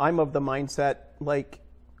of the mindset,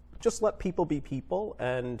 just let people be people.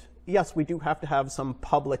 And yes, we do have to have some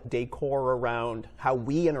public decor around how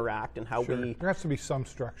we interact and how we... There has to be some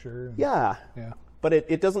structure. Yeah. But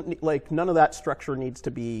it doesn't, none of that structure needs to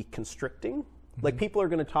be constricting. People are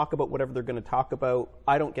going to talk about whatever they're going to talk about.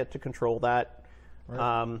 I don't get to control that.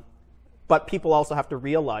 Right. But people also have to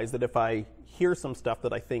realize that if I hear some stuff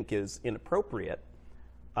that I think is inappropriate,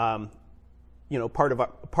 part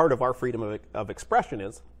of our freedom of expression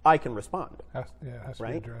is I can respond. It has to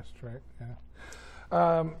be addressed, right?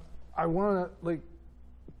 Yeah. I want to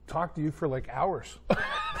talk to you for hours,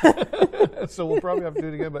 so we'll probably have to do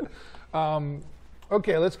it again. But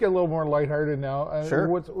okay, let's get a little more lighthearted now. Sure.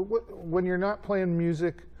 When you're not playing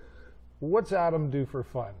music, what's Adam do for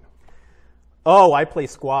fun? Oh, I play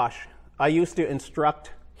squash. I used to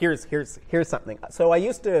instruct. Here's something. So I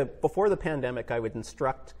used to, before the pandemic, I would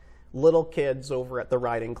instruct little kids over at the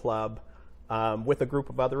riding club with a group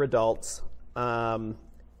of other adults.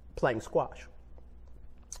 playing squash.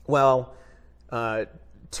 Well,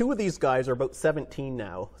 two of these guys are about 17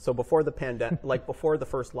 now. So before the pandemic, like before the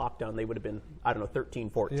first lockdown, they would have been, I don't know, 13,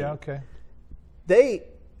 14. Yeah, okay. They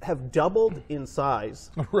have doubled in size.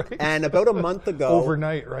 Right. And about a month ago.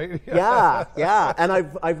 Overnight, right? Yeah. And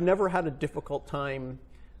I've never had a difficult time,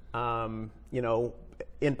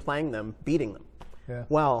 in playing them, beating them. Yeah.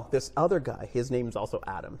 Well, this other guy, his name's also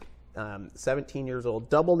Adam, 17 years old,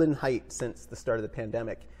 doubled in height since the start of the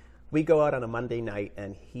pandemic. We go out on a Monday night,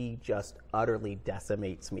 and he just utterly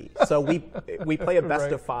decimates me. So we play a best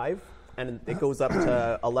Right. of 5, and it goes up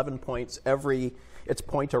to 11 points it's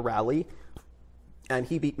point a rally, and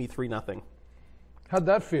he beat me 3-0. How'd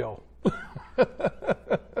that feel?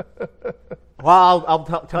 Well, I'll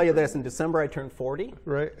tell you this. In December, I turned 40,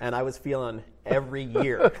 Right. and I was feeling every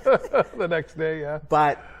year. The next day, yeah.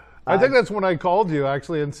 But I think that's when I called you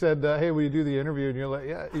actually and said, "Hey, will you do the interview?" And you're like,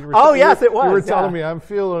 "Yeah." You were Yes, it was. You were telling yeah. me I'm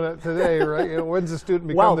feeling it today, right? When's the student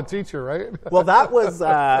become Well- the teacher, right? Well, that was,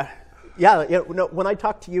 when I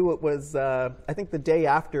talked to you, it was, I think the day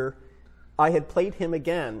after I had played him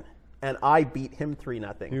again, and I beat him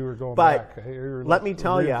 3-0. You were going but back. You were let me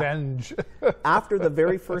tell you, revenge. after the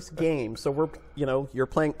very first game, so you're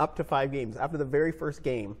playing up to 5 games. After the very first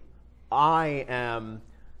game, I am,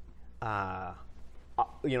 I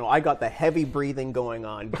got the heavy breathing going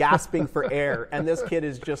on, gasping for air, and this kid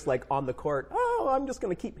is just like on the court. Oh, I'm just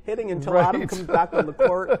going to keep hitting until Right. Adam comes back on the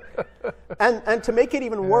court. And to make it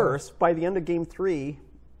even worse, by the end of game 3,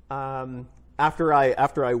 after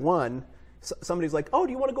I won, somebody's like, "Oh,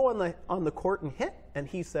 do you want to go on the court and hit?" And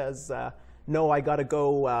he says, "No, I got to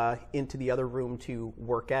go into the other room to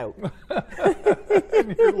work out."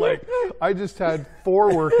 And you're like, I just had 4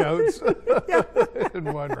 workouts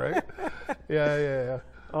in one, right? Yeah.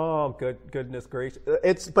 Oh, goodness gracious!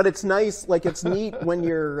 It's nice. Like, it's neat when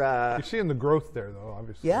you're. You're seeing the growth there, though,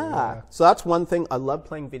 obviously. Yeah. So that's one thing. I love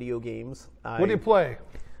playing video games. What do you play?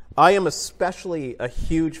 I am especially a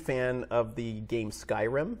huge fan of the game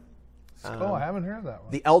Skyrim. I haven't heard that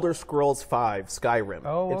one. The Elder Scrolls V, Skyrim.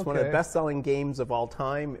 Oh, It's one of the okay. best-selling games of all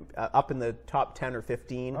time, up in the top 10 or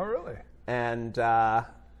 15. Oh, really? And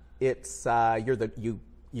it's you're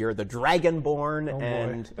the Dragonborn,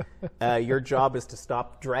 and your job is to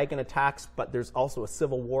stop dragon attacks. But there's also a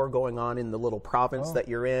civil war going on in the little province that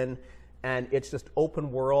you're in, and it's just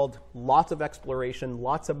open world, lots of exploration,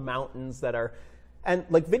 lots of mountains that are, and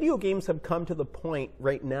like video games have come to the point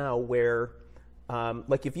right now where.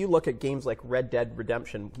 Like if you look at games like Red Dead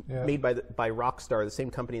Redemption, made by Rockstar, the same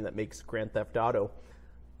company that makes Grand Theft Auto,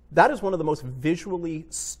 that is one of the most visually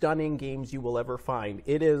stunning games you will ever find.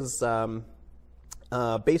 It is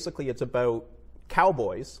basically it's about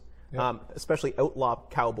cowboys, especially outlaw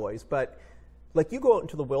cowboys. But like you go out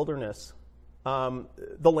into the wilderness,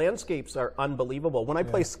 the landscapes are unbelievable. When I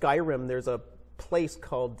play Skyrim, there's a place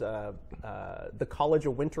called the College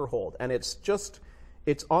of Winterhold, and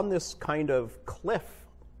it's on this kind of cliff,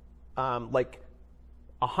 like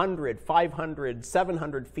 100, 500,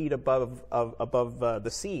 700 feet above the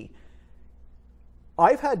sea.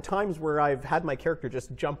 I've had times where I've had my character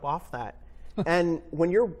just jump off that. And when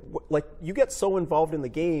you're like, you get so involved in the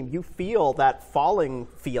game, you feel that falling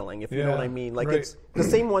feeling, if you know what I mean. Like it's the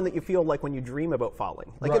same one that you feel like when you dream about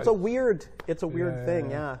falling. Like it's a weird thing.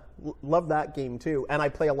 Yeah. Love that game too. And I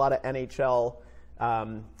play a lot of NHL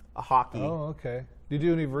hockey. Oh, okay. Do you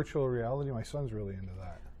do any virtual reality? My son's really into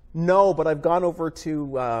that. No, but I've gone over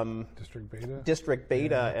to District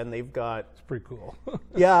Beta, and they've got. It's pretty cool.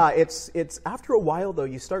 Yeah, it's after a while though,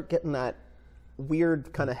 you start getting that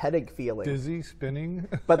weird kind of headache feeling. Dizzy, spinning.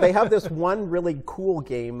 But they have this one really cool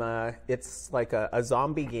game. It's like a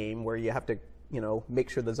zombie game where you have to, make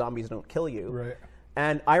sure the zombies don't kill you. Right.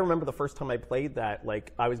 And I remember the first time I played that,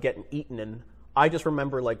 like I was getting eaten, and I just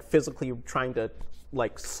remember like physically trying to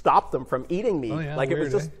like stop them from eating me. Oh, yeah, like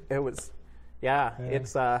weird, it's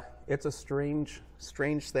a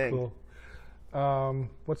strange thing. Cool.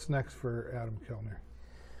 What's next for Adam Kilner?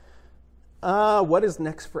 What is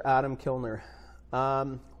next for Adam Kilner?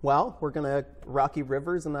 Well, we're gonna Rocky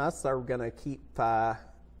Rivers and us are gonna keep.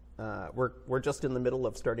 We're just in the middle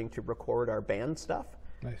of starting to record our band stuff.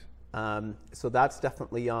 Nice. So that's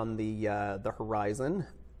definitely on the horizon.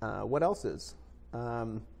 What else is?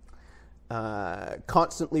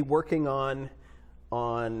 Constantly working on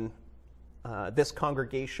this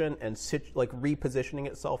congregation and repositioning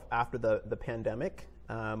itself after the pandemic.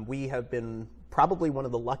 We have been probably one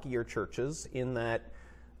of the luckier churches in that.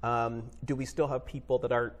 Do we still have people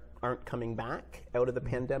that aren't coming back out of the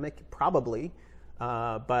pandemic? Probably,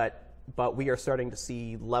 but we are starting to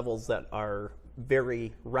see levels that are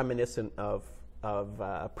very reminiscent of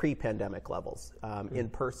pre-pandemic levels in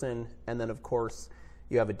person, and then of course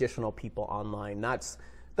you have additional people online. That's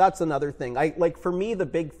another thing. For me, the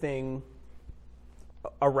big thing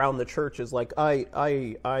around the church is like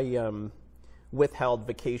I withheld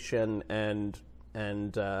vacation and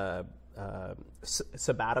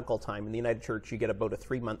sabbatical time. In the United Church, you get about a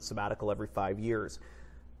 3-month sabbatical every 5 years.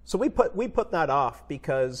 So we put that off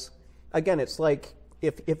because, again, it's like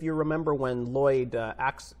if you remember when Lloyd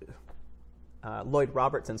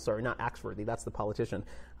Robertson, sorry, not Axworthy, that's the politician,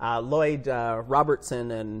 Lloyd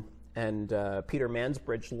Robertson and Peter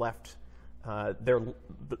Mansbridge left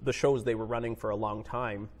the shows they were running for a long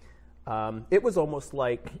time. It was almost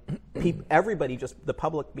like the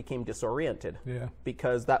public became disoriented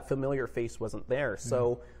because that familiar face wasn't there.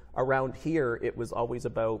 So around here, it was always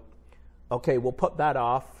about, okay, we'll put that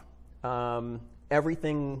off.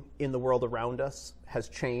 Everything in the world around us has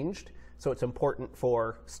changed, so it's important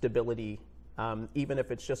for stability. Even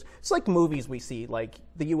if it's like movies we see, like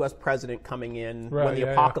the U.S. president coming in when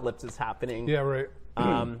the apocalypse is happening. Yeah, right.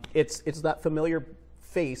 It's that familiar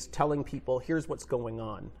face telling people, here's what's going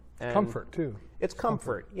on. And comfort, too. It's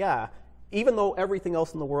comfort, yeah. Even though everything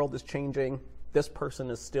else in the world is changing, this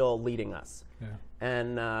person is still leading us. Yeah.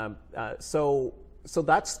 And so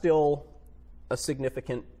that's still a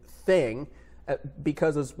significant thing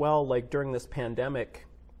because as well, like during this pandemic,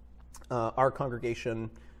 our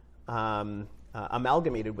congregation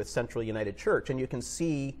amalgamated with Central United Church, and you can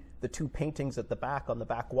see the 2 paintings at the back on the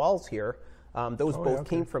back walls here. Those both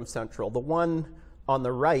came from Central. The one on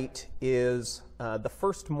the right is the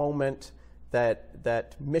first moment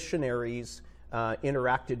that missionaries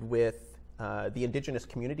interacted with the indigenous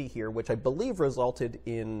community here, which I believe resulted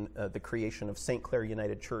in the creation of St. Clair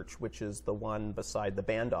United Church, which is the one beside the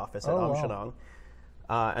band office at Amshinong.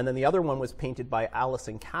 Wow. And then the other one was painted by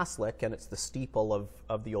Allison Kaslick, and it's the steeple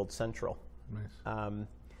of the old Central. Nice.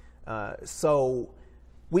 So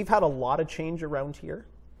we've had a lot of change around here,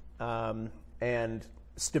 and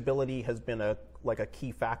stability has been a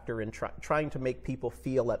key factor in trying to make people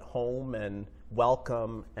feel at home and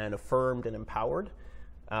welcome and affirmed and empowered.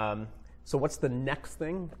 So what's the next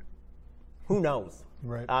thing? Who knows?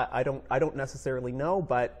 Right. I don't necessarily know,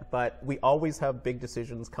 but we always have big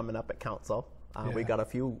decisions coming up at council. We got a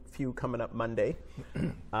few coming up Monday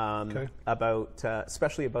about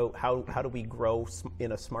especially about how do we grow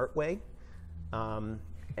in a smart way, and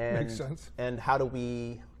makes sense. And how do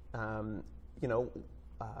we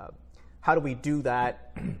how do we do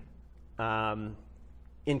that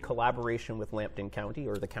in collaboration with Lambton County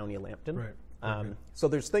or the County of Lambton? Right. So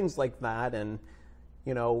there's things like that, and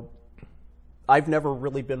I've never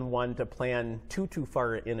really been one to plan too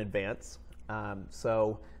far in advance.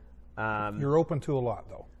 You're open to a lot,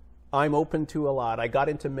 though. I'm open to a lot. I got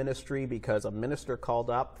into ministry because a minister called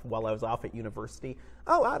up while I was off at university.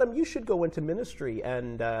 Oh, Adam, you should go into ministry.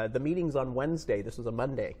 And the meeting's on Wednesday. This was a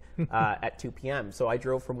Monday at 2 p.m. So I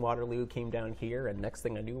drove from Waterloo, came down here, and next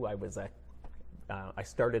thing I knew, I was I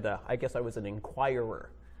started I guess I was an inquirer,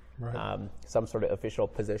 right. Some sort of official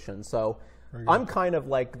position. So I'm kind of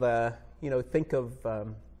like think of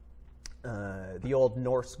the old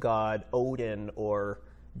Norse god Odin or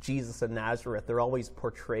Jesus of Nazareth. They're always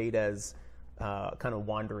portrayed as kind of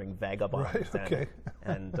wandering vagabonds. Right, okay.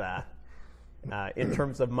 And in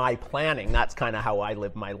terms of my planning, that's kind of how I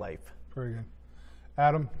live my life. Very good.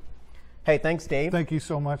 Adam? Hey, thanks, Dave. Thank you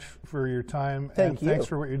so much for your time. Thank you. Thanks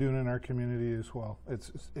for what you're doing in our community as well.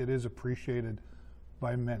 It is appreciated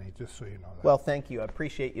by many, just so you know that. Well, thank you. I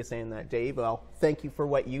appreciate you saying that, Dave. Well, thank you for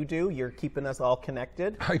what you do. You're keeping us all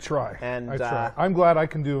connected. I try. I try. I'm glad I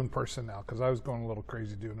can do in person now because I was going a little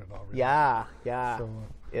crazy doing it already. Yeah.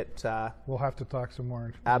 So we'll have to talk some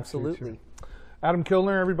more. Absolutely. Adam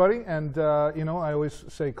Kilner, everybody, and I always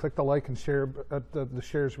say click the like and share. The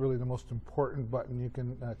share is really the most important button you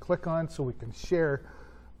can click on, so we can share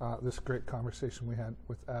this great conversation we had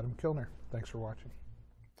with Adam Kilner. Thanks for watching.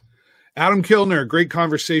 Adam Kilner, great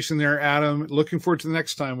conversation there, Adam. Looking forward to the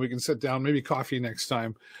next time we can sit down, maybe coffee next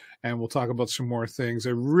time, and we'll talk about some more things. I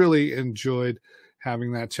really enjoyed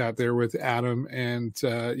having that chat there with Adam, and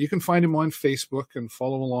you can find him on Facebook and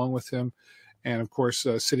follow along with him. And, of course,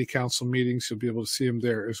 city council meetings, you'll be able to see him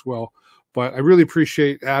there as well. But I really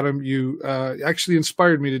appreciate, Adam, you actually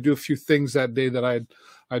inspired me to do a few things that day that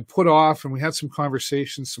I'd put off, and we had some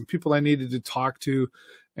conversations, some people I needed to talk to,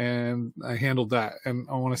 and I handled that. And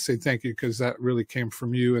I want to say thank you because that really came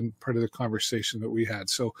from you and part of the conversation that we had.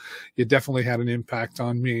 So you definitely had an impact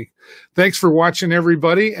on me. Thanks for watching,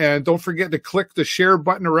 everybody. And don't forget to click the share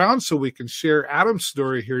button around so we can share Adam's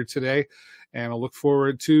story here today. And I'll look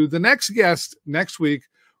forward to the next guest next week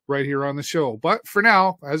right here on the show. But for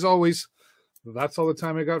now, as always, That's all the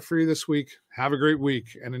time I got for you this week. Have a great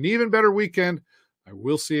week and an even better weekend. I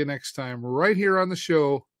will see you next time right here on the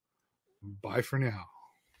show. Bye for now.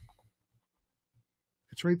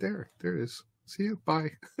 It's right there. There it is. See you.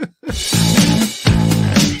 Bye.